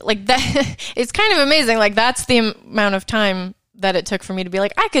 Like that. It's kind of amazing. Like that's the amount of time that it took for me to be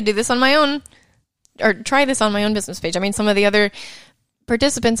like, I could do this on my own or try this on my own business page. I mean, some of the other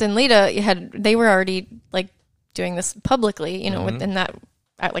participants in LEDA they were already like doing this publicly, within that,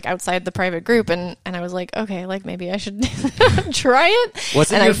 like outside the private group. And I was like, okay, like maybe I should try it.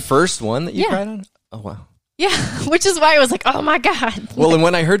 Was it your first one that you cried on? Oh, wow. Yeah. Which is why I was like, oh my God. Well, and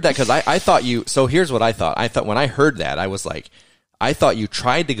when I heard that, cause I thought so here's what I thought. I thought when I heard that, I was like, I thought you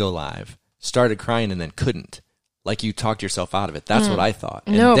tried to go live, started crying and then couldn't. Like you talked yourself out of it. That's what I thought.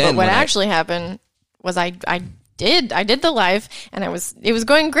 And no, but what actually happened was I did the live and it was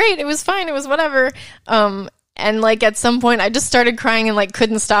going great. It was fine. It was whatever. And like at some point I just started crying and like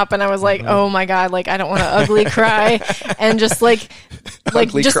couldn't stop. And I was like, oh my God, like I don't want to ugly cry. And just like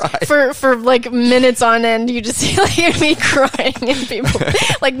just cry. For like minutes on end, you just see like me crying and people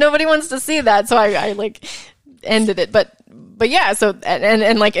like nobody wants to see that. So I like ended it. But yeah, so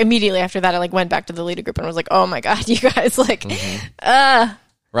and like immediately after that, I like went back to the LEDA group and was like, oh my God, you guys like,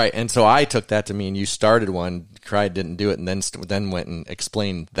 Right, and so I took that to mean you started one, cried, didn't do it, and then went and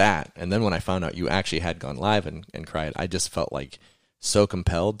explained that. And then when I found out you actually had gone live and cried, I just felt like so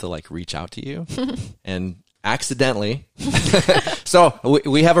compelled to like reach out to you, and accidentally. So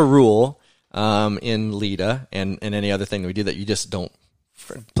we have a rule in LEDA and any other thing we do that you just don't.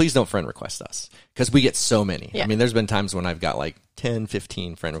 Please don't friend request us because we get so many. Yeah. I mean, there's been times when I've got like 10,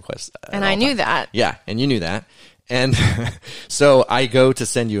 15 friend requests. And I knew that. Yeah, and you knew that. And so I go to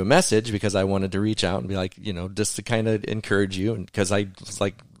send you a message because I wanted to reach out and be like, just to kind of encourage you. And because I was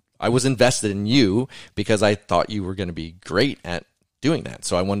like, I was invested in you because I thought you were going to be great at doing that.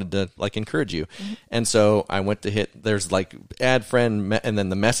 So I wanted to like encourage you. Mm-hmm. And so I went to there's like add friend and then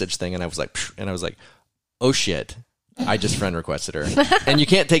the message thing. And I was like, oh shit. I just friend requested her, and you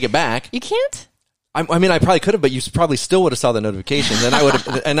can't take it back. You can't? I mean, I probably could have, but you probably still would have saw the notification. Then I would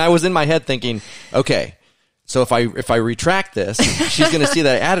have, and I was in my head thinking, okay, so if I retract this, she's going to see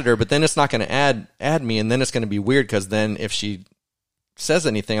that I added her, but then it's not going to add me, and then it's going to be weird because then if she says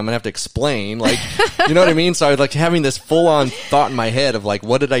anything, I'm going to have to explain, like, you know what I mean? So I was like having this full on thought in my head of like,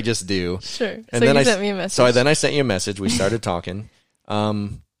 what did I just do? Sure. And so then you sent me a message. So then I sent you a message. We started talking,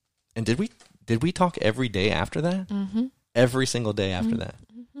 and did we talk every day after that? Mm-hmm. Every single day after that.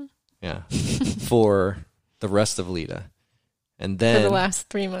 Mm-hmm. Yeah. For the rest of LEDA. And then for the last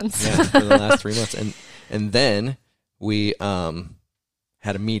 3 months. Yeah, for the last 3 months. And then we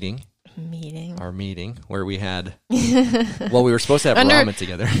had a meeting. Our meeting where we had we were supposed to have ramen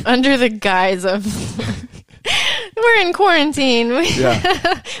together. Under the guise of we're in quarantine. We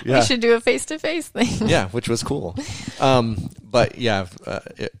should do a face-to-face thing. Yeah, which was cool. But yeah,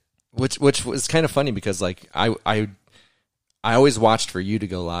 which was kind of funny because like I always watched for you to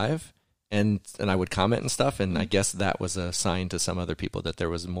go live and I would comment and stuff, and I guess that was a sign to some other people that there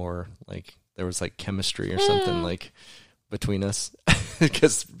was more like there was like chemistry or something like between us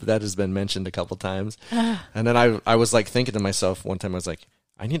because that has been mentioned a couple times. And then I was like thinking to myself one time, I was like,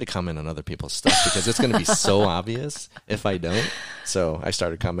 I need to comment on other people's stuff because it's going to be so obvious if I don't. So I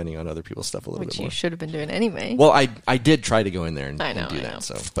started commenting on other people's stuff a little bit more. Which you should have been doing anyway. Well, I did try to go in there and do that.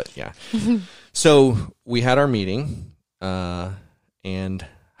 So, but yeah. So we had our meeting, and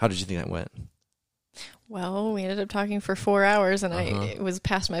how did you think that went? Well, we ended up talking for 4 hours, and it was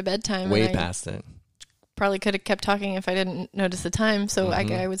past my bedtime. Way past it. Probably could have kept talking if I didn't notice the time, so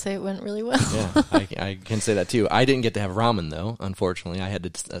I would say it went really well. Yeah, I can say that too. I didn't get to have ramen though, unfortunately. I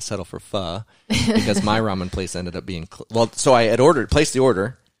had to settle for pho because my ramen place ended up being so I had placed the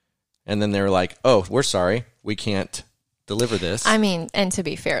order, and then they were like, "Oh, we're sorry, we can't deliver this." I mean, and to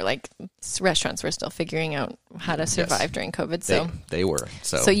be fair, like restaurants were still figuring out how to survive during COVID. So they were.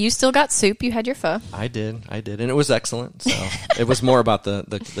 So you still got soup. You had your pho. I did, and it was excellent. So it was more about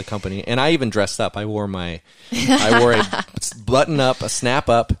the company, and I even dressed up. I wore a button up, a snap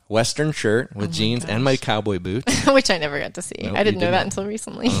up Western shirt with jeans and my cowboy boots, which I never got to see. Nope, I didn't know that until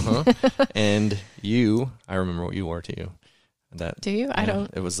recently. And I remember what you wore too. Do you? I don't.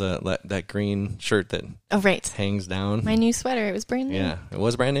 It was that green shirt that hangs down. My new sweater. It was brand new. Yeah, it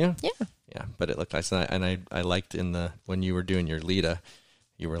was brand new. Yeah, but it looked nice, and I liked when you were doing your LEDA,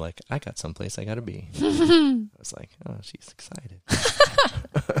 you were like, I got someplace I got to be. I was like, oh, she's excited.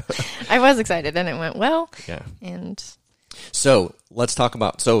 I was excited, and it went well. Yeah. And so let's talk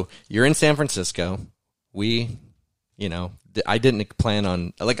about. So you're in San Francisco. I didn't plan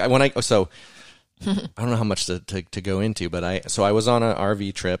on I don't know how much to go into, but I was on an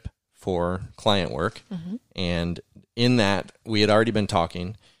RV trip for client work, and in that we had already been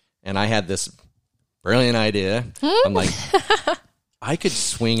talking, and I had this brilliant idea. I'm like, I could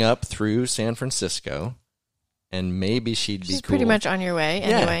swing up through San Francisco and maybe she'd be She's cool. pretty much on your way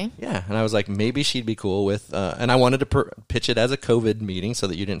anyway. Yeah. And I was like, maybe she'd be cool with, and I wanted to pitch it as a COVID meeting so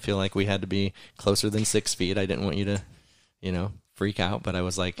that you didn't feel like we had to be closer than 6 feet. I didn't want you to, freak out, but I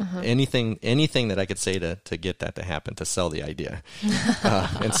was like, anything that I could say to get that to happen, to sell the idea.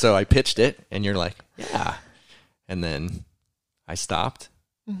 And so I pitched it and you're like, yeah. And then I stopped.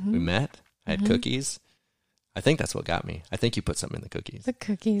 We met. I had cookies. I think that's what got me. I think you put something in the cookies. The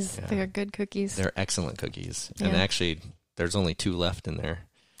cookies. Yeah. They're good cookies. They're excellent cookies. Yeah. And actually, there's only 2 left in there.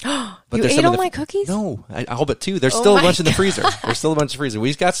 But you ate all my cookies? No, all but 2. There's still a bunch in the freezer. There's still a bunch in the freezer.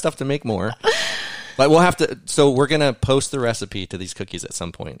 We've got stuff to make more. But we'll have to, so we're going to post the recipe to these cookies at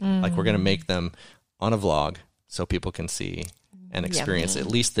some point. Like we're going to make them on a vlog so people can see and experience, at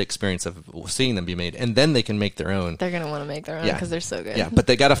least the experience of seeing them be made. And then they can make their own. They're going to want to make their own because they're so good. Yeah, but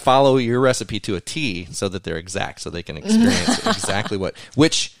they got to follow your recipe to a T so that they're exact, so they can experience exactly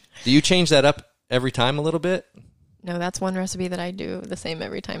which, do you change that up every time a little bit? No, that's one recipe that I do the same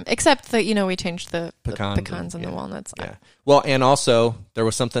every time. Except that, we changed the pecans and the walnuts. Yeah. Well, and also, there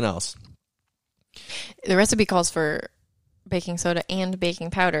was something else. The recipe calls for baking soda and baking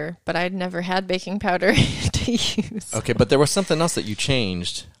powder, but I'd never had baking powder to use. Okay, but there was something else that you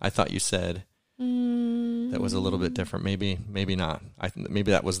changed. I thought you said that was a little bit different. Maybe not.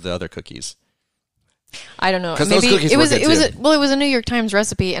 Maybe that was the other cookies. I don't know. Because those cookies were good too. It was a New York Times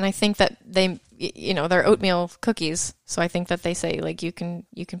recipe, and I think that they, they're oatmeal cookies. So I think that they say like you can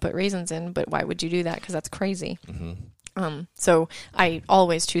put raisins in, but why would you do that? Because that's crazy. So I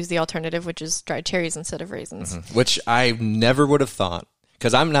always choose the alternative, which is dried cherries instead of raisins. Which I never would have thought,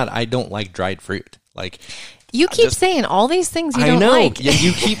 because I don't like dried fruit. Like you keep saying all these things you don't like. Yeah,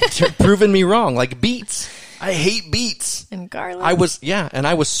 you keep proving me wrong. Like beets. I hate beets and garlic. And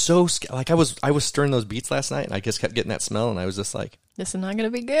I was so scared. Like I was stirring those beets last night, and I just kept getting that smell, and I was just like, "This is not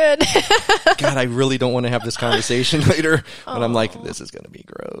going to be good." God, I really don't want to have this conversation later. But I'm like, this is going to be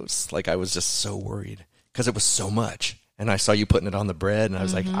gross. Like I was just so worried because it was so much, and I saw you putting it on the bread, and I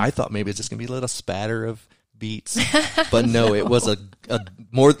was like, I thought maybe it's just going to be a little spatter of beets, but no, it was a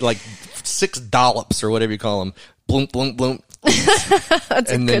more like 6 dollops or whatever you call them. Bloom, bloom, bloom.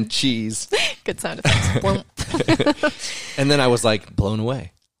 And then cheese. Good sound effects. And then I was like blown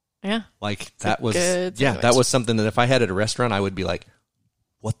away. Yeah. Like that was that was something that if I had at a restaurant, I would be like,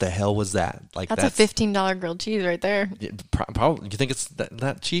 what the hell was that? Like that's a $15 grilled cheese right there. Probably. You think it's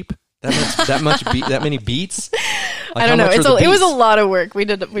that cheap? That many beets? Like, I don't know. It was a lot of work. We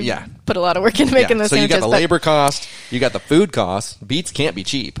put a lot of work into making those sandwiches. So you got the labor cost, you got the food cost. Beets can't be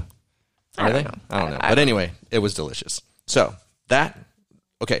cheap. Are they? I don't know. But anyway, it was delicious. So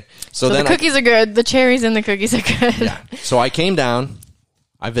okay. So then the cookies are good. The cherries in the cookies are good. Yeah. So I came down.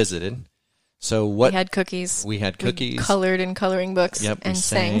 I visited. So what? We had cookies. We colored in coloring books. Yep. And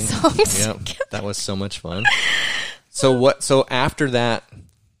sang songs. Yep. That was so much fun. So after that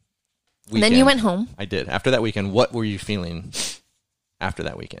weekend, then you went home. I did. After that weekend, what were you feeling after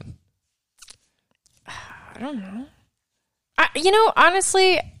that weekend? I don't know.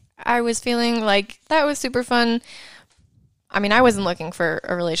 Honestly, I was feeling like that was super fun. I mean, I wasn't looking for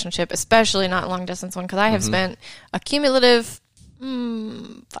a relationship, especially not a long distance one, because I have spent a cumulative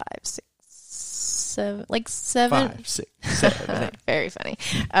 5, 6, 7, like 7. 5, 6, 7. Very funny.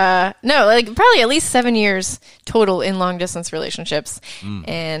 No, like probably at least 7 years total in long distance relationships,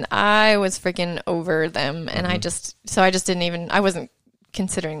 and I was freaking over them, and I just didn't even. I wasn't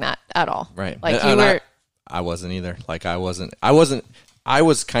considering that at all. Right. Like you were. I wasn't either. Like I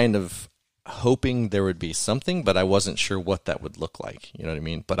was kind of hoping there would be something, but I wasn't sure what that would look like. You know what I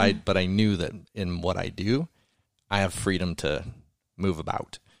mean? But I knew that in what I do, I have freedom to move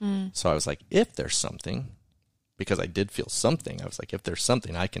about. So I was like, if there's something, because I did feel something, I was like, if there's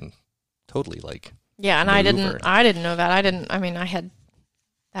something, I can totally like. Yeah, and I didn't know that.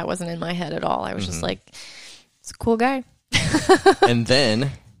 That wasn't in my head at all. I was just like, it's a cool guy. And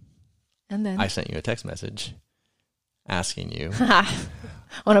then I sent you a text message asking you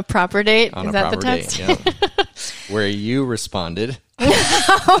on a proper date. On Is a that proper the text? date, yeah. Where you responded.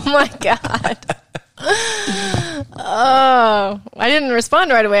 Oh my God. Oh, I didn't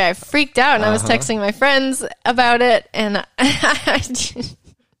respond right away. I freaked out and I was texting my friends about it, and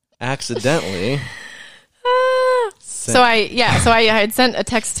accidentally. So I had sent a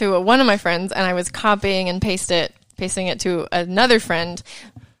text to one of my friends, and I was copying and pasting it to another friend.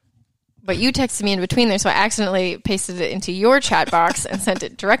 But you texted me in between there, so I accidentally pasted it into your chat box and sent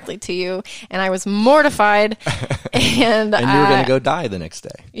it directly to you, and I was mortified. And you were going to go die the next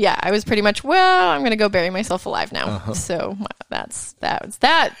day. Yeah, I was pretty much, well, I'm going to go bury myself alive now. So that was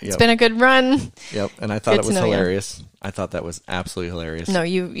that. It's been a good run. Yep, and I thought it was hilarious. I thought that was absolutely hilarious. No,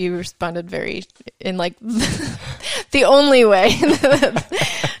 you responded very in like the only way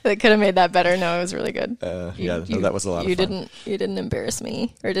that could have made that better. No, it was really good. That was a lot of fun. You didn't embarrass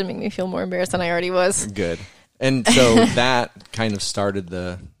me, or didn't make me feel more embarrassed than I already was. Good. And so that kind of started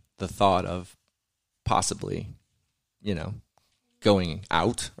the thought of possibly, going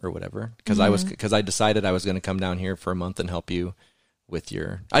out or whatever. Because I decided I was going to come down here for a month and help you with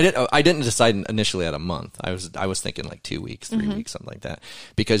your. I didn't decide initially at a month. I was thinking like 2 weeks, 3 weeks, something like that,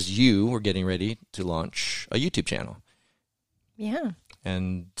 because you were getting ready to launch a YouTube channel. Yeah.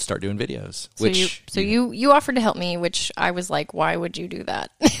 And start doing videos. So you offered to help me, which I was like, why would you do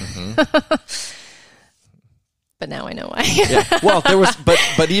that? But now I know why. Yeah. Well,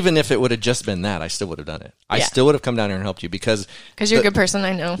 but even if it would have just been that, I still would have done it. I still would have come down here and helped you because you're a good person.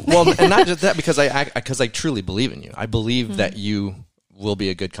 I know. Well, and not just that, because I truly believe in you. I believe that you will be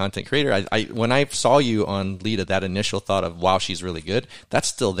a good content creator. When I saw you on Lita, that initial thought of, wow, she's really good, that's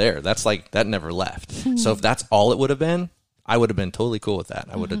still there. That's like, that never left. So if that's all it would have been, I would have been totally cool with that.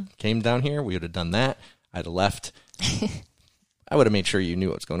 I would have came down here. We would have done that. I'd have left. I would have made sure you knew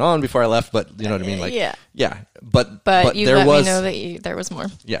what was going on before I left, but you know what I mean? Like, yeah. But you there let was, me know that there was more.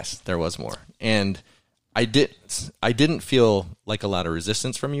 Yes, there was more. And I didn't feel like a lot of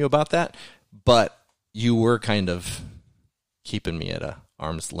resistance from you about that, but you were kind of keeping me at a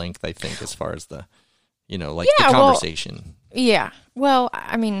arm's length, I think, as far as the, the conversation. Well,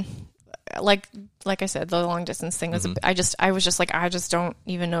 I mean, like I said, the long distance thing was, I was just like, I just don't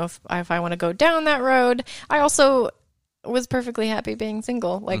even know if I want to go down that road. I also was perfectly happy being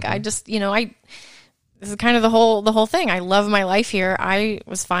single. Like, I just, this is kind of the whole thing. I love my life here. I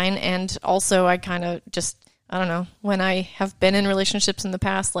was fine. And also I kind of just, I don't know, when I have been in relationships in the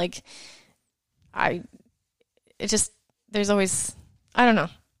past, like there's always, I don't know.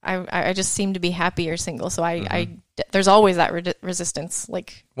 I just seem to be happier single. So there's always that resistance.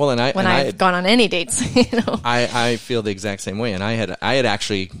 Like, well, I've gone on any dates, I feel the exact same way. And I had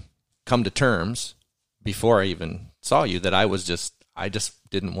actually come to terms before I even saw you that I just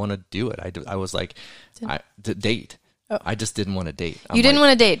didn't want to do it. I was like, to date. Oh. I just didn't want to date. You didn't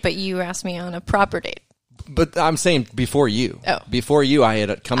want to date, but you asked me on a proper date. But I'm saying before you. Oh. Before you, I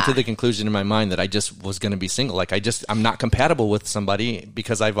had come to the conclusion in my mind that I just was going to be single. Like, I'm not compatible with somebody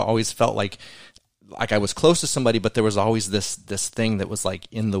because I've always felt like I was close to somebody, but there was always this thing that was like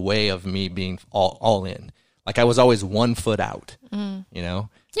in the way of me being all in. Like, I was always 1 foot out, Yeah.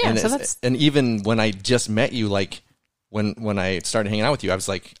 And, and even when I just met you, like when I started hanging out with you, I was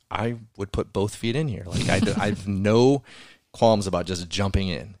like, I would put both feet in here. Like, I have no qualms about just jumping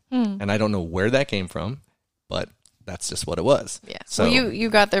in. And I don't know where that came from, but that's just what it was. Yeah. So you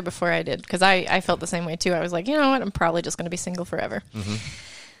got there before I did, because I felt the same way too. I was like, you know what? I'm probably just going to be single forever.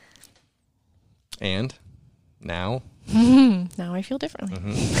 And now? Now I feel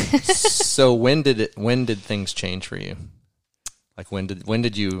differently. So when did things change for you? Like, when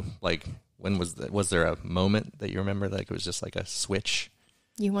did you, like, when was there a moment that you remember, like it was just like a switch?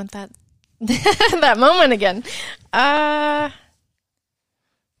 You want that that moment again? Not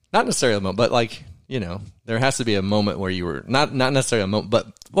necessarily a moment, but like, there has to be a moment where you were not necessarily a moment, but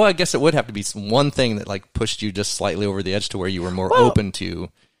well, I guess it would have to be one thing that like pushed you just slightly over the edge to where you were more open to.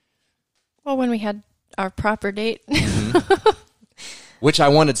 Well, when we had our proper date. Which I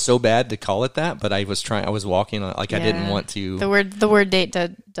wanted so bad to call it that, but I was walking on, like, I didn't want to. The word date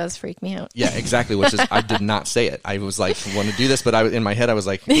does freak me out. Yeah, exactly. Which is, I did not say it. I was like, want to do this, but in my head, I was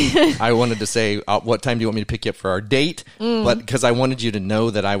like, I wanted to say, what time do you want me to pick you up for our date? But because I wanted you to know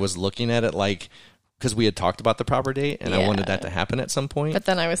that I was looking at it like, because we had talked about the proper date, and I wanted that to happen at some point. But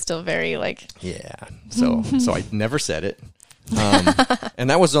then I was still very like, so I never said it. And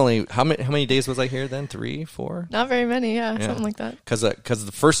that was only how many days was I here then? 3, 4? Not very many, something like that. Because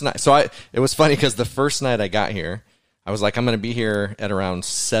the first night, it was funny because the first night I got here, I was like, I'm going to be here at around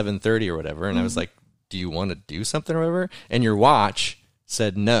 7:30 or whatever, and I was like, do you want to do something or whatever? And your watch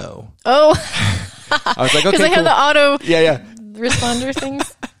said no. Oh, I was like, okay, because I have the auto responder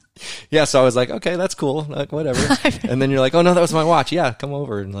things. Yeah, so I was like, okay, that's cool, like, whatever. And then you're like, oh no, that was my watch. Yeah, come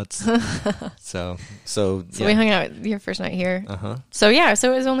over and let's. So we hung out your first night here. So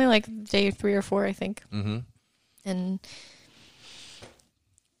it was only like day 3 or 4, I think. And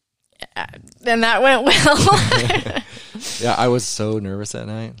that went well. Yeah, I was so nervous that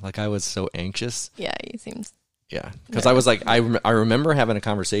night. Like, I was so anxious. Yeah, you seemed. Yeah, because I was like, I remember having a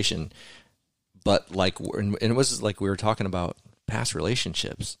conversation, but like, and it was like we were talking about past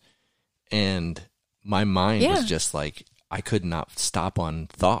relationships, and my mind was just like, I could not stop on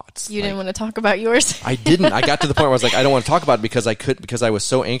thoughts. You didn't want to talk about yours? I didn't. I got to the point where I was like, I don't want to talk about it because I was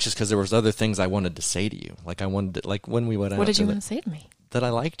so anxious because there was other things I wanted to say to you. Like I wanted to, like when we went out. What did you want to say to me? That I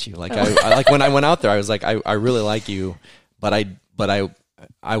liked you. Like I like when I went out there, I was like, I really like you, but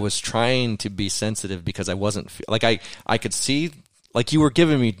I was trying to be sensitive because I wasn't like I could see like you were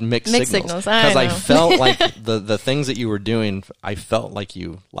giving me mixed signals because I felt like the things that you were doing, I felt like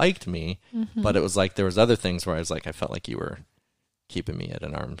you liked me, but it was like there was other things where I was like I felt like you were keeping me at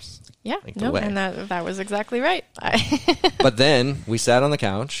an arm's length away. And that was exactly right. But then we sat on the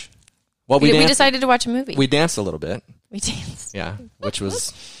couch. Well, we decided to watch a movie. We danced a little bit. We danced. Yeah, which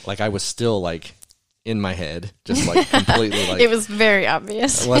was like I was still like in my head, just like completely like it was very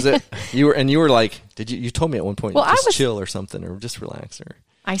obvious. Was it? You were like, you told me at one point, well, just chill or something, or just relax, or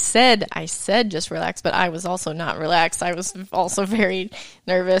I said just relax, but I was also not relaxed. I was also very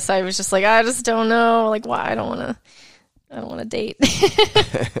nervous. I was just like, I just don't know, like why I don't want to date.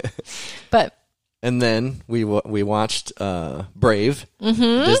 But and then we watched Brave,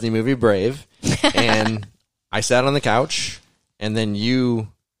 the Disney movie Brave, and I sat on the couch, and then you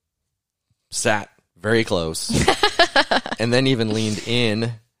sat very close, and then even leaned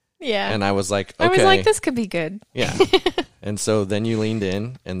in. Yeah. And I was like, okay. I was like, this could be good. Yeah. And so then you leaned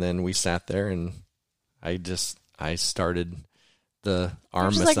in, and then we sat there, and I started the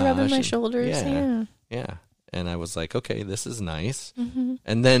arm massage. Like rubbing my shoulders. Yeah. And I was like, okay, this is nice.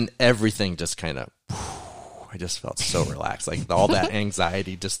 And then everything just kind of, I just felt so relaxed. Like all that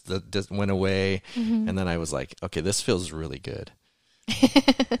anxiety just went away. And then I was like, okay, this feels really good.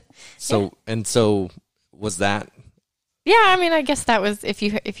 So was that? Yeah, I mean, I guess that was if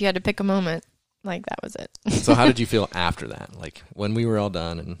you had to pick a moment, like that was it. So how did you feel after that? Like when we were all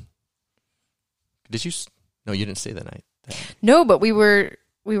done, and did you? No, you didn't stay that night. No, but we were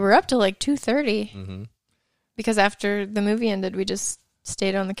up till like 2:30 because after the movie ended, we just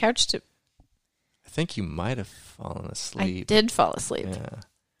stayed on the couch to. I think you might have fallen asleep. I did fall asleep. Yeah.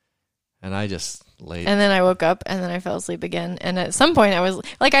 And I just laid. And then I woke up, and then I fell asleep again. And at some point, I was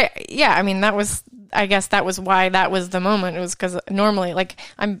like, I guess that was why that was the moment. It was because normally, like,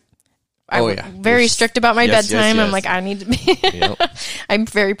 I'm very strict about my bedtime. Yes. I'm like, I need to be. Yep. I'm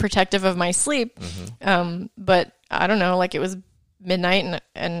very protective of my sleep. But I don't know, like it was midnight,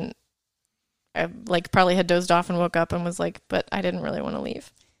 and I like probably had dozed off and woke up and was like, but I didn't really want to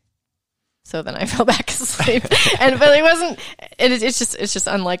leave. So then I fell back asleep, but it wasn't. It's just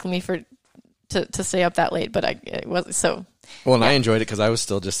unlike me to stay up that late. But it wasn't so. Well, and I enjoyed it because I was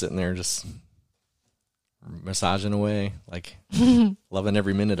still just sitting there, just massaging away, like loving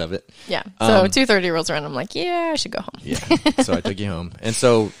every minute of it. Yeah. So 2:30 rolls around. I'm like, yeah, I should go home. Yeah. So I took you home, and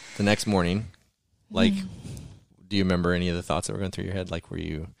so the next morning, like, do you remember any of the thoughts that were going through your head? Like, were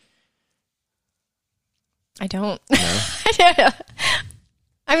you? I don't. No?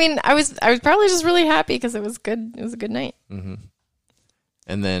 I mean, I was probably just really happy because it was good. It was a good night. Mm-hmm.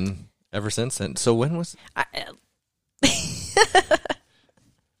 And then ever since then. So when was?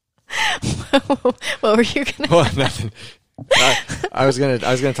 What were you gonna? Well, nothing. I was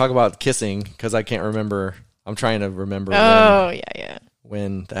gonna talk about kissing because I can't remember. I'm trying to remember. Oh,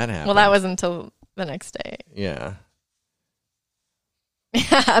 when that happened. Well, that wasn't until the next day. Yeah.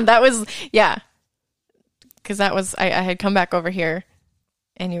 That was because that was I had come back over here.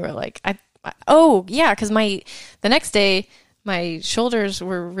 And you were like, because the next day my shoulders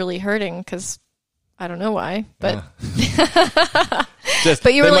were really hurting because I don't know why, but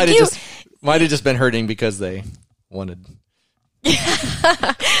but you were like, might have just been hurting because they wanted.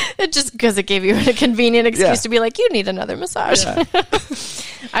 It just because it gave you a convenient excuse to be like, you need another massage. Yeah.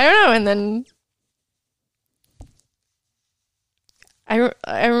 I don't know, and then I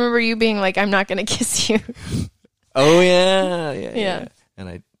remember you being like, I'm not going to kiss you. Oh yeah.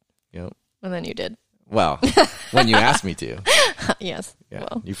 And and then you did. Well, when you asked me to. Yes. Yeah.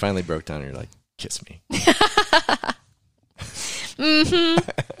 Well. You finally broke down and you're like, kiss me.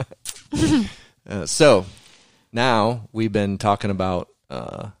 So now we've been talking about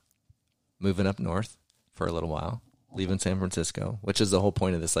moving up north for a little while, leaving San Francisco, which is the whole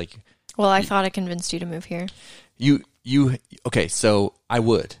point of this. Like, well, I thought I convinced you to move here. Okay, so I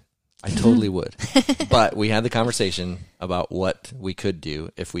would. I totally would. But we had the conversation about what we could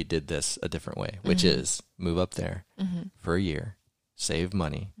do if we did this a different way, which is move up there for a year, save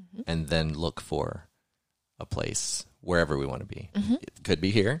money, and then look for a place wherever we want to be. It could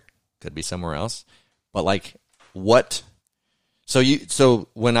be here, could be somewhere else. But like what so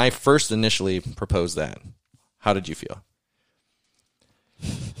when I first initially proposed that, How did you feel?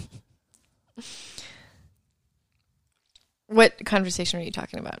 What conversation are you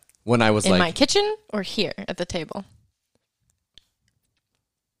talking about? When I was in my kitchen or here at the table?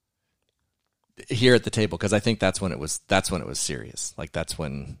 Here at the table, because I think that's when it was serious. Like that's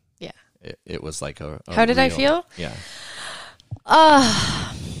when it was like a How did I feel? Yeah.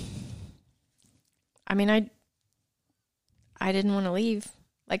 I mean, I didn't want to leave.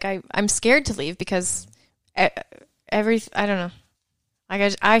 Like I'm scared to leave because I don't know.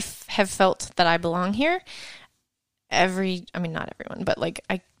 Like I have felt that I belong here. I mean, not everyone, but like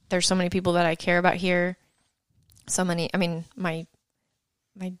there's so many people that I care about here. So many, I mean, my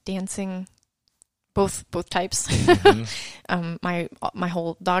dancing, both types, my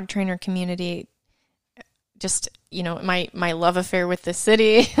whole dog trainer community, just, you know, my love affair with the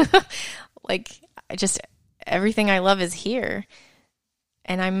city, like everything I love is here.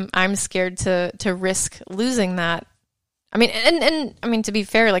 And I'm scared to risk losing that. I mean, and I mean, to be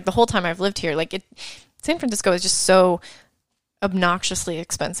fair, like the whole time I've lived here, like San Francisco is just so obnoxiously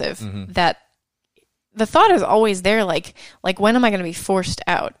expensive that the thought is always there, like when am I going to be forced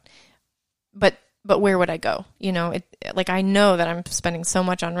out? But where would I go? You know, like I know that I'm spending so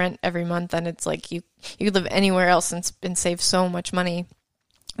much on rent every month, and it's like you could live anywhere else and save so much money.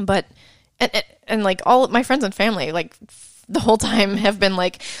 But and like all my friends and family, like the whole time have been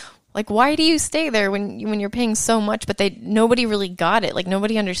like why do you stay there when you're paying so much? But nobody really got it. Like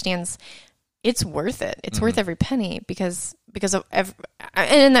nobody understands. It's worth it. It's worth every penny because of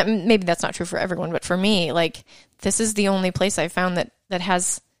and that maybe that's not true for everyone, but for me, like this is the only place I found that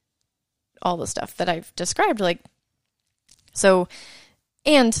has all the stuff that I've described. Like, so,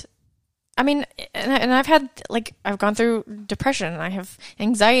 and I mean, and I've had like I've gone through depression and I have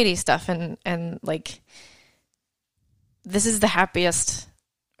anxiety stuff and like this is the happiest.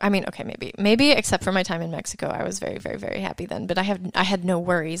 I mean, okay, maybe except for my time in Mexico, I was very, very, very happy then. But I had no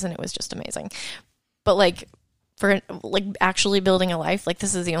worries, and it was just amazing. But like for like actually building a life, like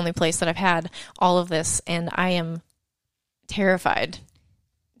this is the only place that I've had all of this, and I am terrified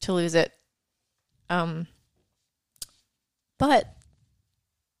to lose it. But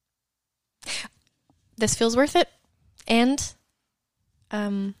this feels worth it, and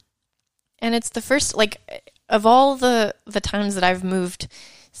it's the first like of all the times that I've moved.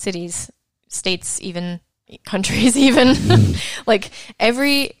 Cities, states, even countries, even like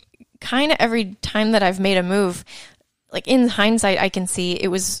every time that I've made a move, like in hindsight, I can see I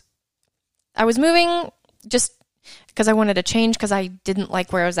was moving just because I wanted to change because I didn't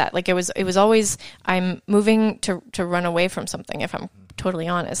like where I was at. Like it was always I'm moving to run away from something. If I'm totally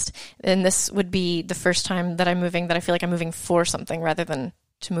honest, and this would be the first time that I'm moving that I feel like I'm moving for something rather than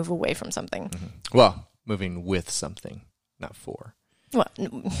to move away from something. Mm-hmm. Well, moving with something, not for. Well,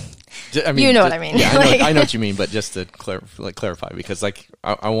 I mean, you know what I mean. Yeah, I know what you mean, but just to clarify, because like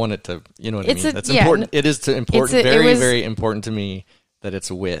I want it to, you know what I mean. That's important. It is very important to me that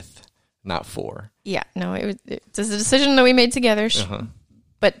it's with, not for. Yeah, no, it's a decision that we made together.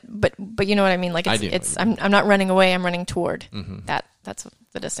 But you know what I mean. Like I'm not running away. I'm running toward that. That's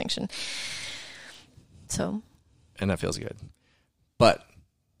the distinction. So, and that feels good. But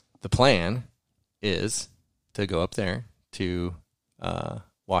the plan is to go up there to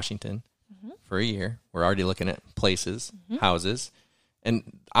Washington for a year. We're already looking at places, houses,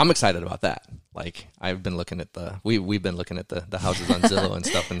 and I'm excited about that. Like I've been looking at we've been looking at the houses on Zillow and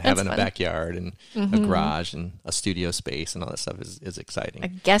stuff, and having fun. A backyard and a garage and a studio space and all that stuff is exciting. A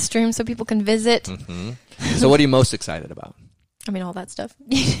guest room so people can visit. So what are you most excited about? I mean, all that stuff.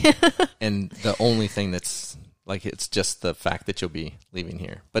 And the only thing that's like, it's just the fact that you'll be leaving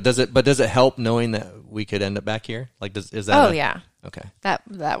here. But does it help knowing that we could end up back here? Like, is that? Oh, yeah. Okay.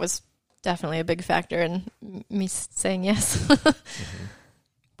 That was definitely a big factor in me saying yes.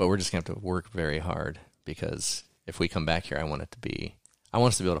 But we're just going to have to work very hard, because if we come back here, I want us to be able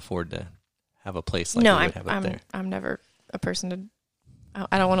to afford to have a place like we would have up there. I'm never a person to,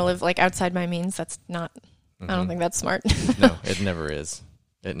 I don't want to live like outside my means. That's not, I don't think that's smart. No, it never is.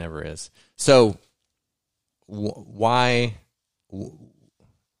 It never is. So why,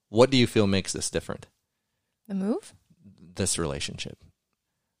 what do you feel makes this different? The move? This relationship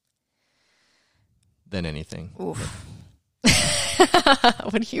than anything. Oof.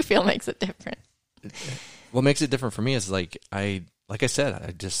 What do you feel makes it different? What makes it different for me is like I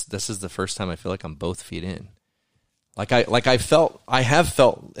said, this is the first time I feel like I'm both feet in. I have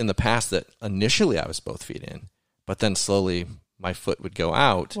felt in the past that initially I was both feet in, but then slowly my foot would go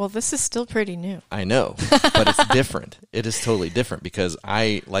out. Well, this is still pretty new. I know, but it's different. It is totally different, because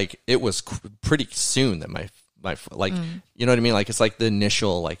it was pretty soon that like, you know what I mean? Like, it's like the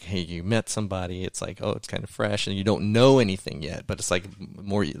initial, like, hey, you met somebody. It's like, oh, it's kind of fresh and you don't know anything yet, but it's like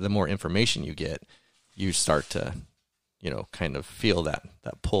the more information you get, you start to, you know, kind of feel that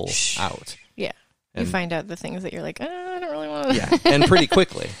pull out. Yeah. And you find out the things that you're like, I don't really want to. Yeah. And pretty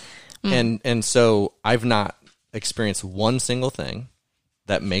quickly. And so I've not experienced one single thing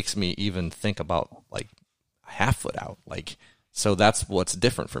that makes me even think about like a half foot out. Like, so that's what's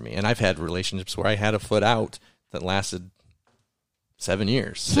different for me. And I've had relationships where I had a foot out that lasted 7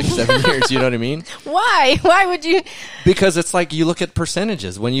 years, 7 years. You know what I mean? Why? Why would you? Because it's like you look at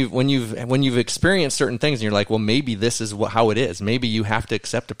percentages when you've experienced certain things, and you're like, well, maybe this is how it is. Maybe you have to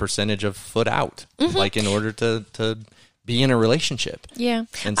accept a percentage of foot out, like in order to be in a relationship. Yeah.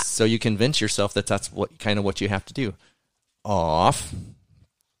 And so you convince yourself that that's what you have to do. Off.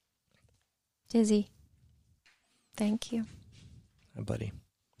 Dizzy. Thank you. Hi, buddy.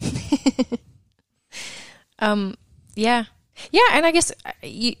 Yeah. Yeah, and I guess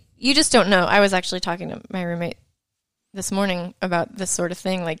you just don't know. I was actually talking to my roommate this morning about this sort of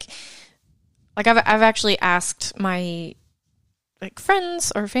thing. Like I've actually asked my like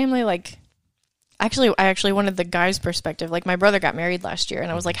friends or family, like I actually wanted the guy's perspective. Like my brother got married last year,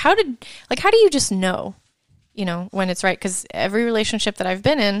 and I was like, how do you just know, you know, when it's right? Because every relationship that I've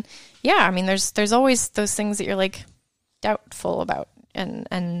been in, yeah, I mean, there's always those things that you're like doubtful about, and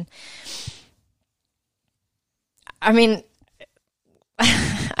I mean,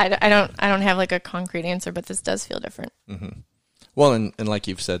 I don't have like a concrete answer, but this does feel different. Mm-hmm. Well, and like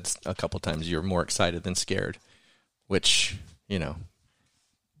you've said a couple times, you're more excited than scared, which, you know,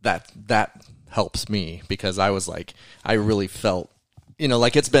 that helps me, because I was like, I really felt, you know,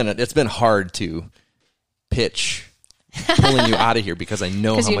 like it's been hard to pitch pulling you out of here, because I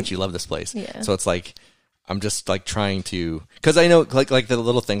know how much you love this place. Yeah. So it's like, I'm just like trying to, because I know like the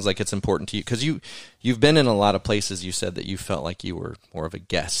little things, like it's important to you, because you've been in a lot of places. You said that you felt like you were more of a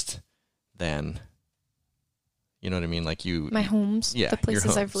guest than, you know what I mean? Like my homes, yeah, the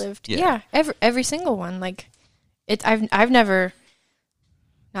places I've lived. Yeah. Every single one. Like I've never,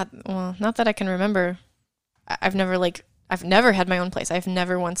 not that I can remember. I've never had my own place. I've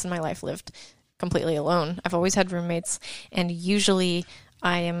never once in my life lived completely alone. I've always had roommates, and usually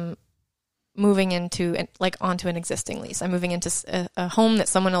I am moving onto an existing lease. I'm moving into a home that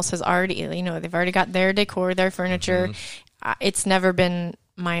someone else has already, you know, they've already got their decor, their furniture. Mm-hmm. It's never been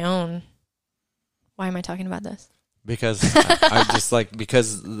my own. Why am I talking about this? Because I just like,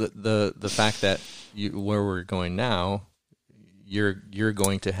 because the fact that where we're going now, you're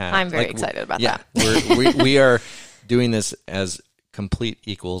going to have. I'm very excited about that. we are doing this as complete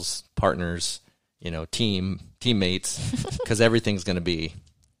equals, partners, you know, teammates, because everything's going to be,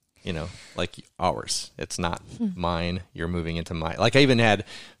 you know, like ours. It's not mine. You're moving into my. Like I even had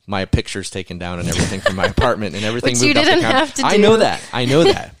my pictures taken down and everything from my apartment and everything. Which moved you up didn't the have to do. I know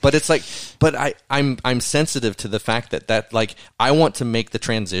that. But it's like, but I'm sensitive to the fact that like I want to make the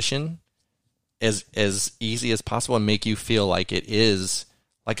transition as easy as possible and make you feel like it is.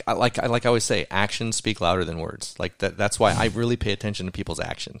 Like I always say, actions speak louder than words. Like that's why I really pay attention to people's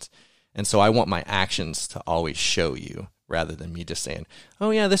actions. And so I want my actions to always show you, rather than me just saying,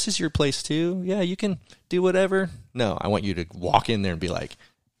 oh yeah, this is your place too. Yeah, you can do whatever. No, I want you to walk in there and be like,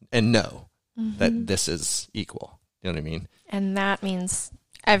 and know that this is equal. You know what I mean? And that means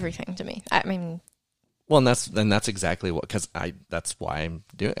everything to me. I mean, well, and that's exactly what, that's why I'm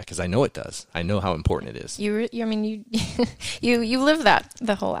doing it, because I know it does. I know how important it is. You live that,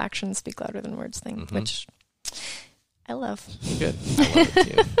 the whole actions speak louder than words thing, which I love. Good. I love it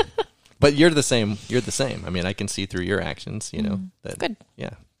too. But you're the same. I mean, I can see through your actions, you know. That, good.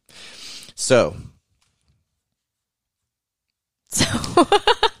 Yeah. So.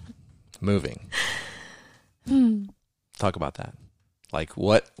 Moving. Talk about that. Like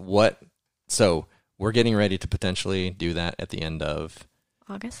what, so we're getting ready to potentially do that at the end of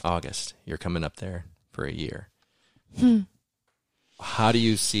August. You're coming up there for a year. How do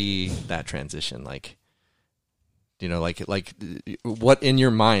you see that transition? Like, you know, like what in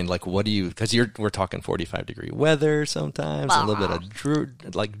your mind, like what do you, because we're talking 45-degree weather sometimes, a little bit of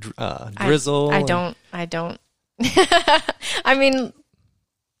drizzle. I don't. I mean,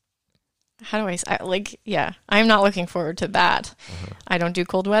 how do I say, like, yeah, I'm not looking forward to that. I don't do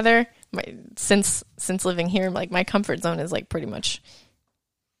cold weather. Since living here, like my comfort zone is like pretty much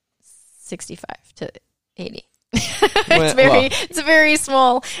 65 to 80. It's very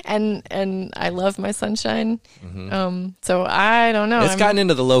small, and I love my sunshine. So I don't know. It's gotten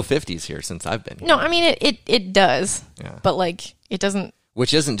into the low 50s here since I've been here. No, I mean it does. Yeah. But like it doesn't.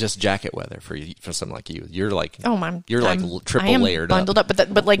 which isn't just jacket weather for you, for someone like you. You're like, I'm triple layered bundled up.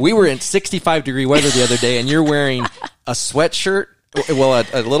 But like we were in 65-degree weather the other day, and you're wearing a sweatshirt, well,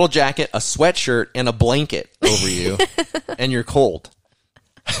 a little jacket, a sweatshirt, and a blanket over you, and you're cold.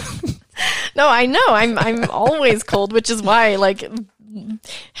 No, I know. I'm always cold, which is why like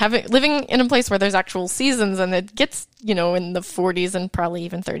living in a place where there's actual seasons and it gets, in the 40s and probably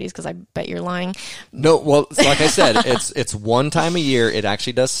even 30s, because I bet you're lying. No, well, like I said, it's one time a year. It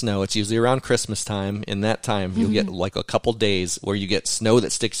actually does snow. It's usually around Christmas time. In that time, you'll get like a couple days where you get snow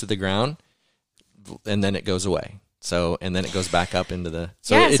that sticks to the ground, and then it goes away. So, and then it goes back up into the.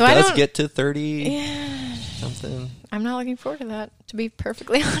 So it does get to 30 something. I'm not looking forward to that, to be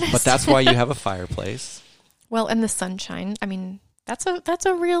perfectly honest. But that's why you have a fireplace. Well, and the sunshine. I mean, that's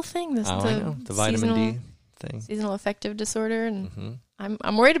a real thing. I know. The vitamin D thing, seasonal affective disorder, and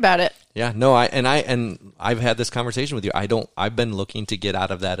I'm worried about it. Yeah, no, I've had this conversation with you. I've been looking to get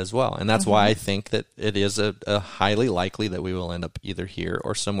out of that as well, and that's why I think that it is a highly likely that we will end up either here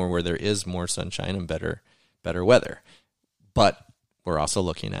or somewhere where there is more sunshine and better weather. But we're also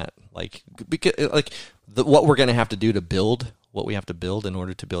looking at what we're going to have to do to build what we have to build in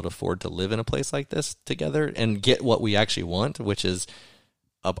order to be able to afford to live in a place like this together and get what we actually want, which is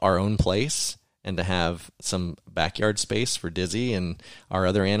our own place, and to have some backyard space for Dizzy and our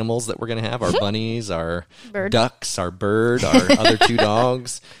other animals that we're going to have, our bunnies, our ducks, our bird, our other 2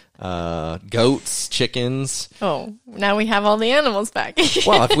 dogs, goats, chickens. Oh, now we have all the animals back.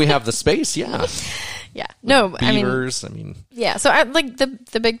 Well, if we have the space, yeah. Yeah. No, beavers, yeah. So I like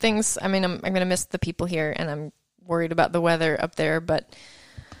the big things. I mean, I'm going to miss the people here, and I'm worried about the weather up there, but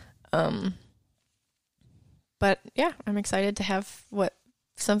yeah, I'm excited to have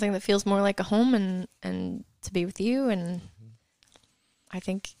something that feels more like a home and to be with you. And I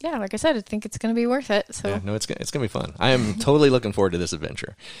think, yeah, like I said, I think it's going to be worth it. So yeah, no, it's going to be fun. I am totally looking forward to this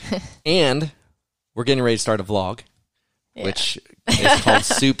adventure. And we're getting ready to start a vlog, which is called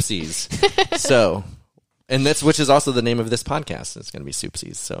Soupsies. So, and which is also the name of this podcast. It's going to be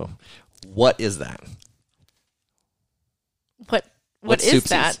Soupsies. So what is that? What is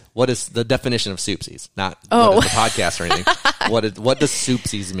that? What is the definition of Soupsies? Not what is the podcast or anything. What does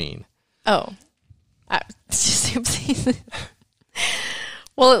Soupsies mean? Soupsies.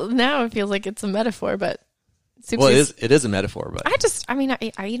 Well, now it feels like it's a metaphor, but Soupsies. Well, it is a metaphor, but I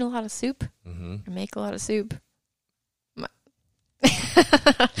eat a lot of soup. I make a lot of soup. You're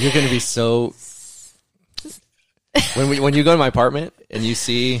going to be so when you go to my apartment and you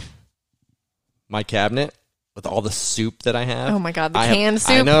see my cabinet with all the soup that I have. Oh my God, the canned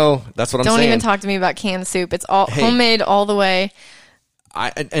soup. I know. That's what I'm saying. Don't even talk to me about canned soup. It's all homemade all the way.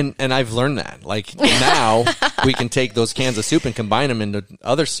 And I've learned that. Like now we can take those cans of soup and combine them into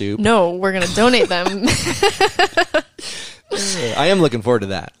other soup. No, we're going to donate them. I am looking forward to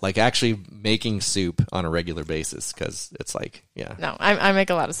that. Like actually making soup on a regular basis, because it's like, yeah. No, I make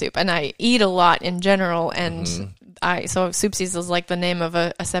a lot of soup, and I eat a lot in general. And so Soupsies is like the name of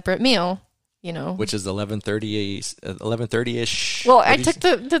a separate meal. Which is 11:30ish. Well, I took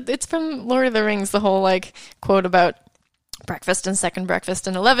it's from Lord of the Rings, the whole like quote about breakfast and second breakfast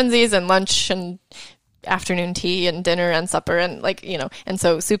and 11sies and lunch and afternoon tea and dinner and supper and and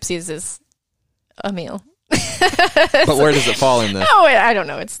so Soupsies is a meal. But where does it fall in the? Oh, I don't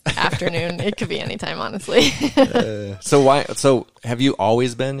know. It's afternoon. It could be anytime, honestly. So have you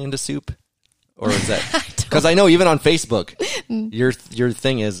always been into soup, or is that because I know even on Facebook, your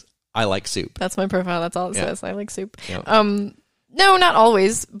thing is, I like soup. That's my profile. That's all it says. I like soup. Yeah. No, not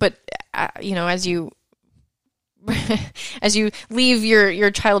always, but as you leave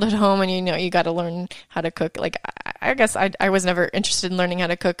your childhood home and you got to learn how to cook. Like I guess I was never interested in learning how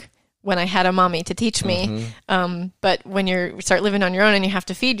to cook when I had a mommy to teach me. But when you start living on your own and you have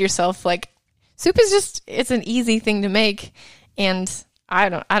to feed yourself, like soup is it's an easy thing to make. And I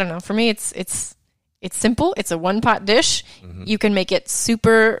don't know. For me, it's simple. It's a one-pot dish. You can make it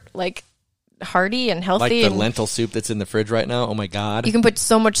super, hearty and healthy. Like the lentil soup that's in the fridge right now. Oh, my God. You can put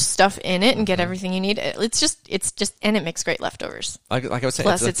so much stuff in it and get everything you need. It's just, and it makes great leftovers. Like I was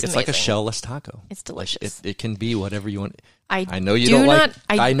saying, it's like a shell-less taco. It's delicious. It can be whatever you want. I know you don't like.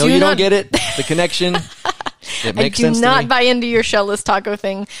 I know you don't get it. The connection. It makes sense to me. I do not buy into your shellless taco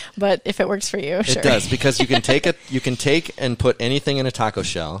thing, but if it works for you, sure. It does, because you can take and put anything in a taco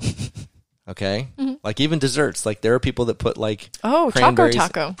shell. Okay, like even desserts. Like there are people that put cranberries.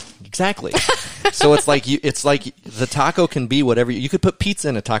 Taco. Exactly. So it's like the taco can be whatever you could put pizza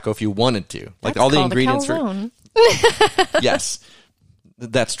in a taco if you wanted to. Like that's all the called ingredients a calzone. Yes,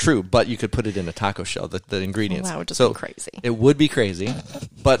 that's true. But you could put it in a taco shell. The ingredients. Well, that would just be crazy. It would be crazy.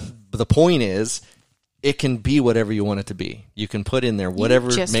 But the point is, it can be whatever you want it to be. You can put in there whatever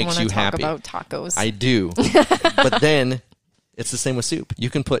makes you happy. About tacos. I do. But then it's the same with soup. You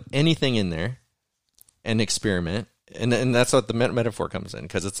can put anything in there and experiment. And that's what the metaphor comes in,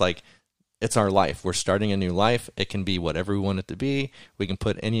 because it's like, it's our life. We're starting a new life. It can be whatever we want it to be. We can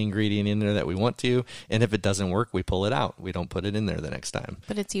put any ingredient in there that we want to. And if it doesn't work, we pull it out. We don't put it in there the next time.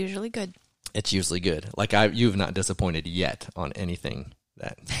 But it's usually good. It's usually good. Like you've not disappointed yet on anything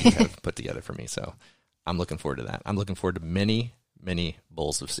that you have put together for me. So I'm looking forward to that. I'm looking forward to many, many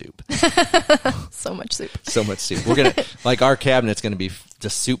bowls of soup. So much soup. So much soup. We're going to, like, our cabinet's going to be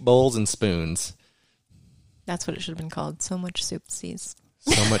just soup bowls and spoons. That's what it should have been called. So much soupsies.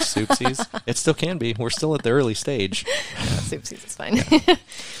 So much soupsies. It still can be. We're still at the early stage. Soupsies is fine. Yeah.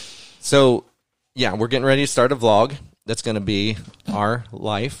 So, yeah, we're getting ready to start a vlog. That's going to be our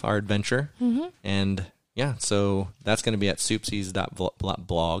life, our adventure. Mm-hmm. And, yeah, so that's going to be at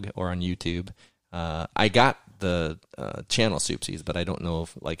soupsies.blog or on YouTube. I got the channel Soupsies, but I don't know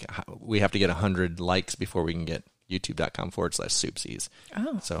if, like, we have to get 100 likes before we can get youtube.com/soupsies.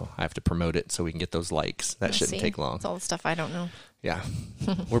 Oh. So I have to promote it so we can get those likes. That shouldn't take long. It's all the stuff I don't know. Yeah.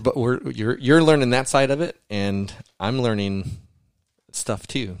 You're learning that side of it, and I'm learning stuff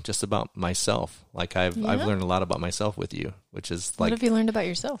too, just about myself. Like I've learned a lot about myself with you, which is like, what have you learned about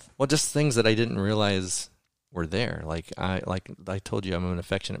yourself? Well, just things that I didn't realize were there. Like I told you, I'm an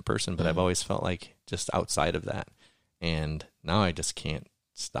affectionate person, but I've always felt like just outside of that. And now I just can't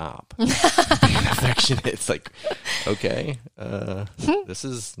stop being affectionate. It's like, okay, this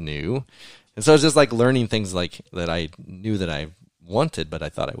is new. And so it's just like learning things like that I knew that I wanted, but I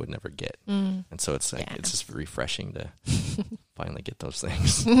thought I would never get. And so it's like, it's just refreshing to finally get those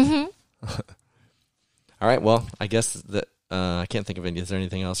things. All right. Well, I guess that I can't think of any. Is there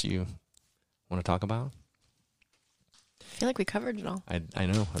anything else you want to talk about? I feel like we covered it all. I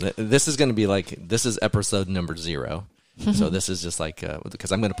know. This is going to be like, this is episode number 0. So this is just like,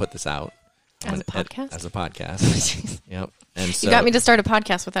 because I'm going to put this out. As a podcast? As a podcast. Yep. And so, you got me to start a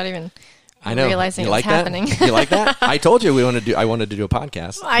podcast without even realizing it's happening. You like that? I told you I wanted to do a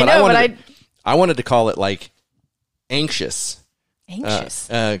podcast. I wanted to call it like Anxious. Anxious.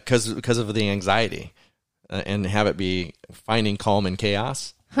 Because of the anxiety. And have it be Finding Calm in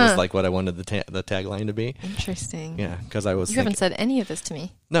Chaos. Was like what I wanted the tagline to be. Interesting. Yeah, because I was. You haven't said any of this to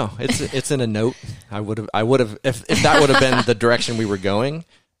me. No, it's in a note. I would have if that would have been the direction we were going.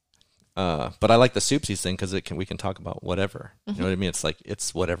 But I like the Soupsies thing because we can talk about whatever. You know what I mean? It's like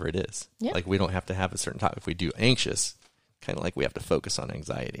it's whatever it is. Yeah. Like we don't have to have a certain topic. If we do anxious, kind of like we have to focus on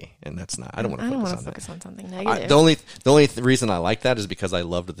anxiety, and that's not. I don't want to focus on something negative. The only reason I like that is because I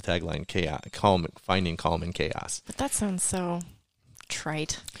loved the tagline Finding Calm in Chaos. But that sounds so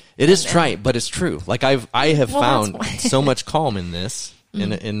trite. It is trite, but it's true. Like I have found so much calm in this,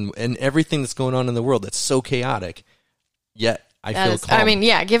 in everything that's going on in the world that's so chaotic. Yet I feel calm. I mean,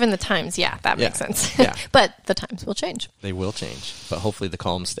 yeah, given the times, that makes sense. Yeah. But the times will change. They will change, but hopefully the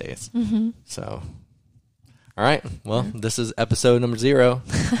calm stays. So, all right. Well, this is episode number 0.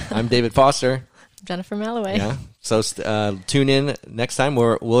 I'm David Foster. Jennifer Malloway. Yeah. So tune in next time.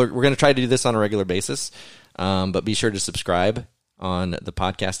 We're going to try to do this on a regular basis, but be sure to subscribe on the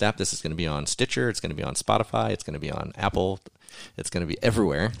podcast app. This is going to be on Stitcher. It's going to be on Spotify. It's going to be on Apple. It's going to be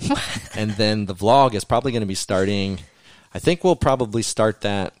everywhere. And then the vlog is probably going to be starting. I think we'll probably start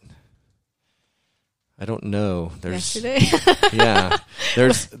that. I don't know. Yesterday. Yeah.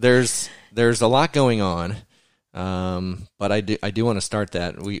 There's a lot going on. But I do want to start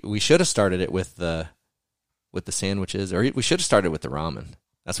that. We should have started it with the sandwiches, or we should have started with the ramen.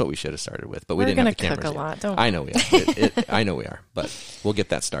 That's what we should have started with, but we didn't have the cameras yet. We're going to cook a lot, I know we are. I know we are, but we'll get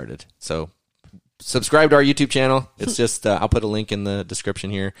that started. So subscribe to our YouTube channel. It's just, I'll put a link in the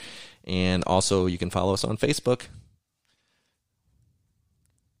description here. And also you can follow us on Facebook.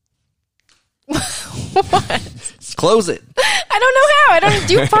 What? Let's close it. I don't know how. I don't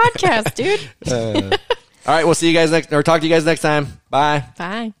do podcasts, dude. All right. We'll see you guys talk to you guys next time. Bye.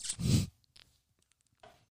 Bye.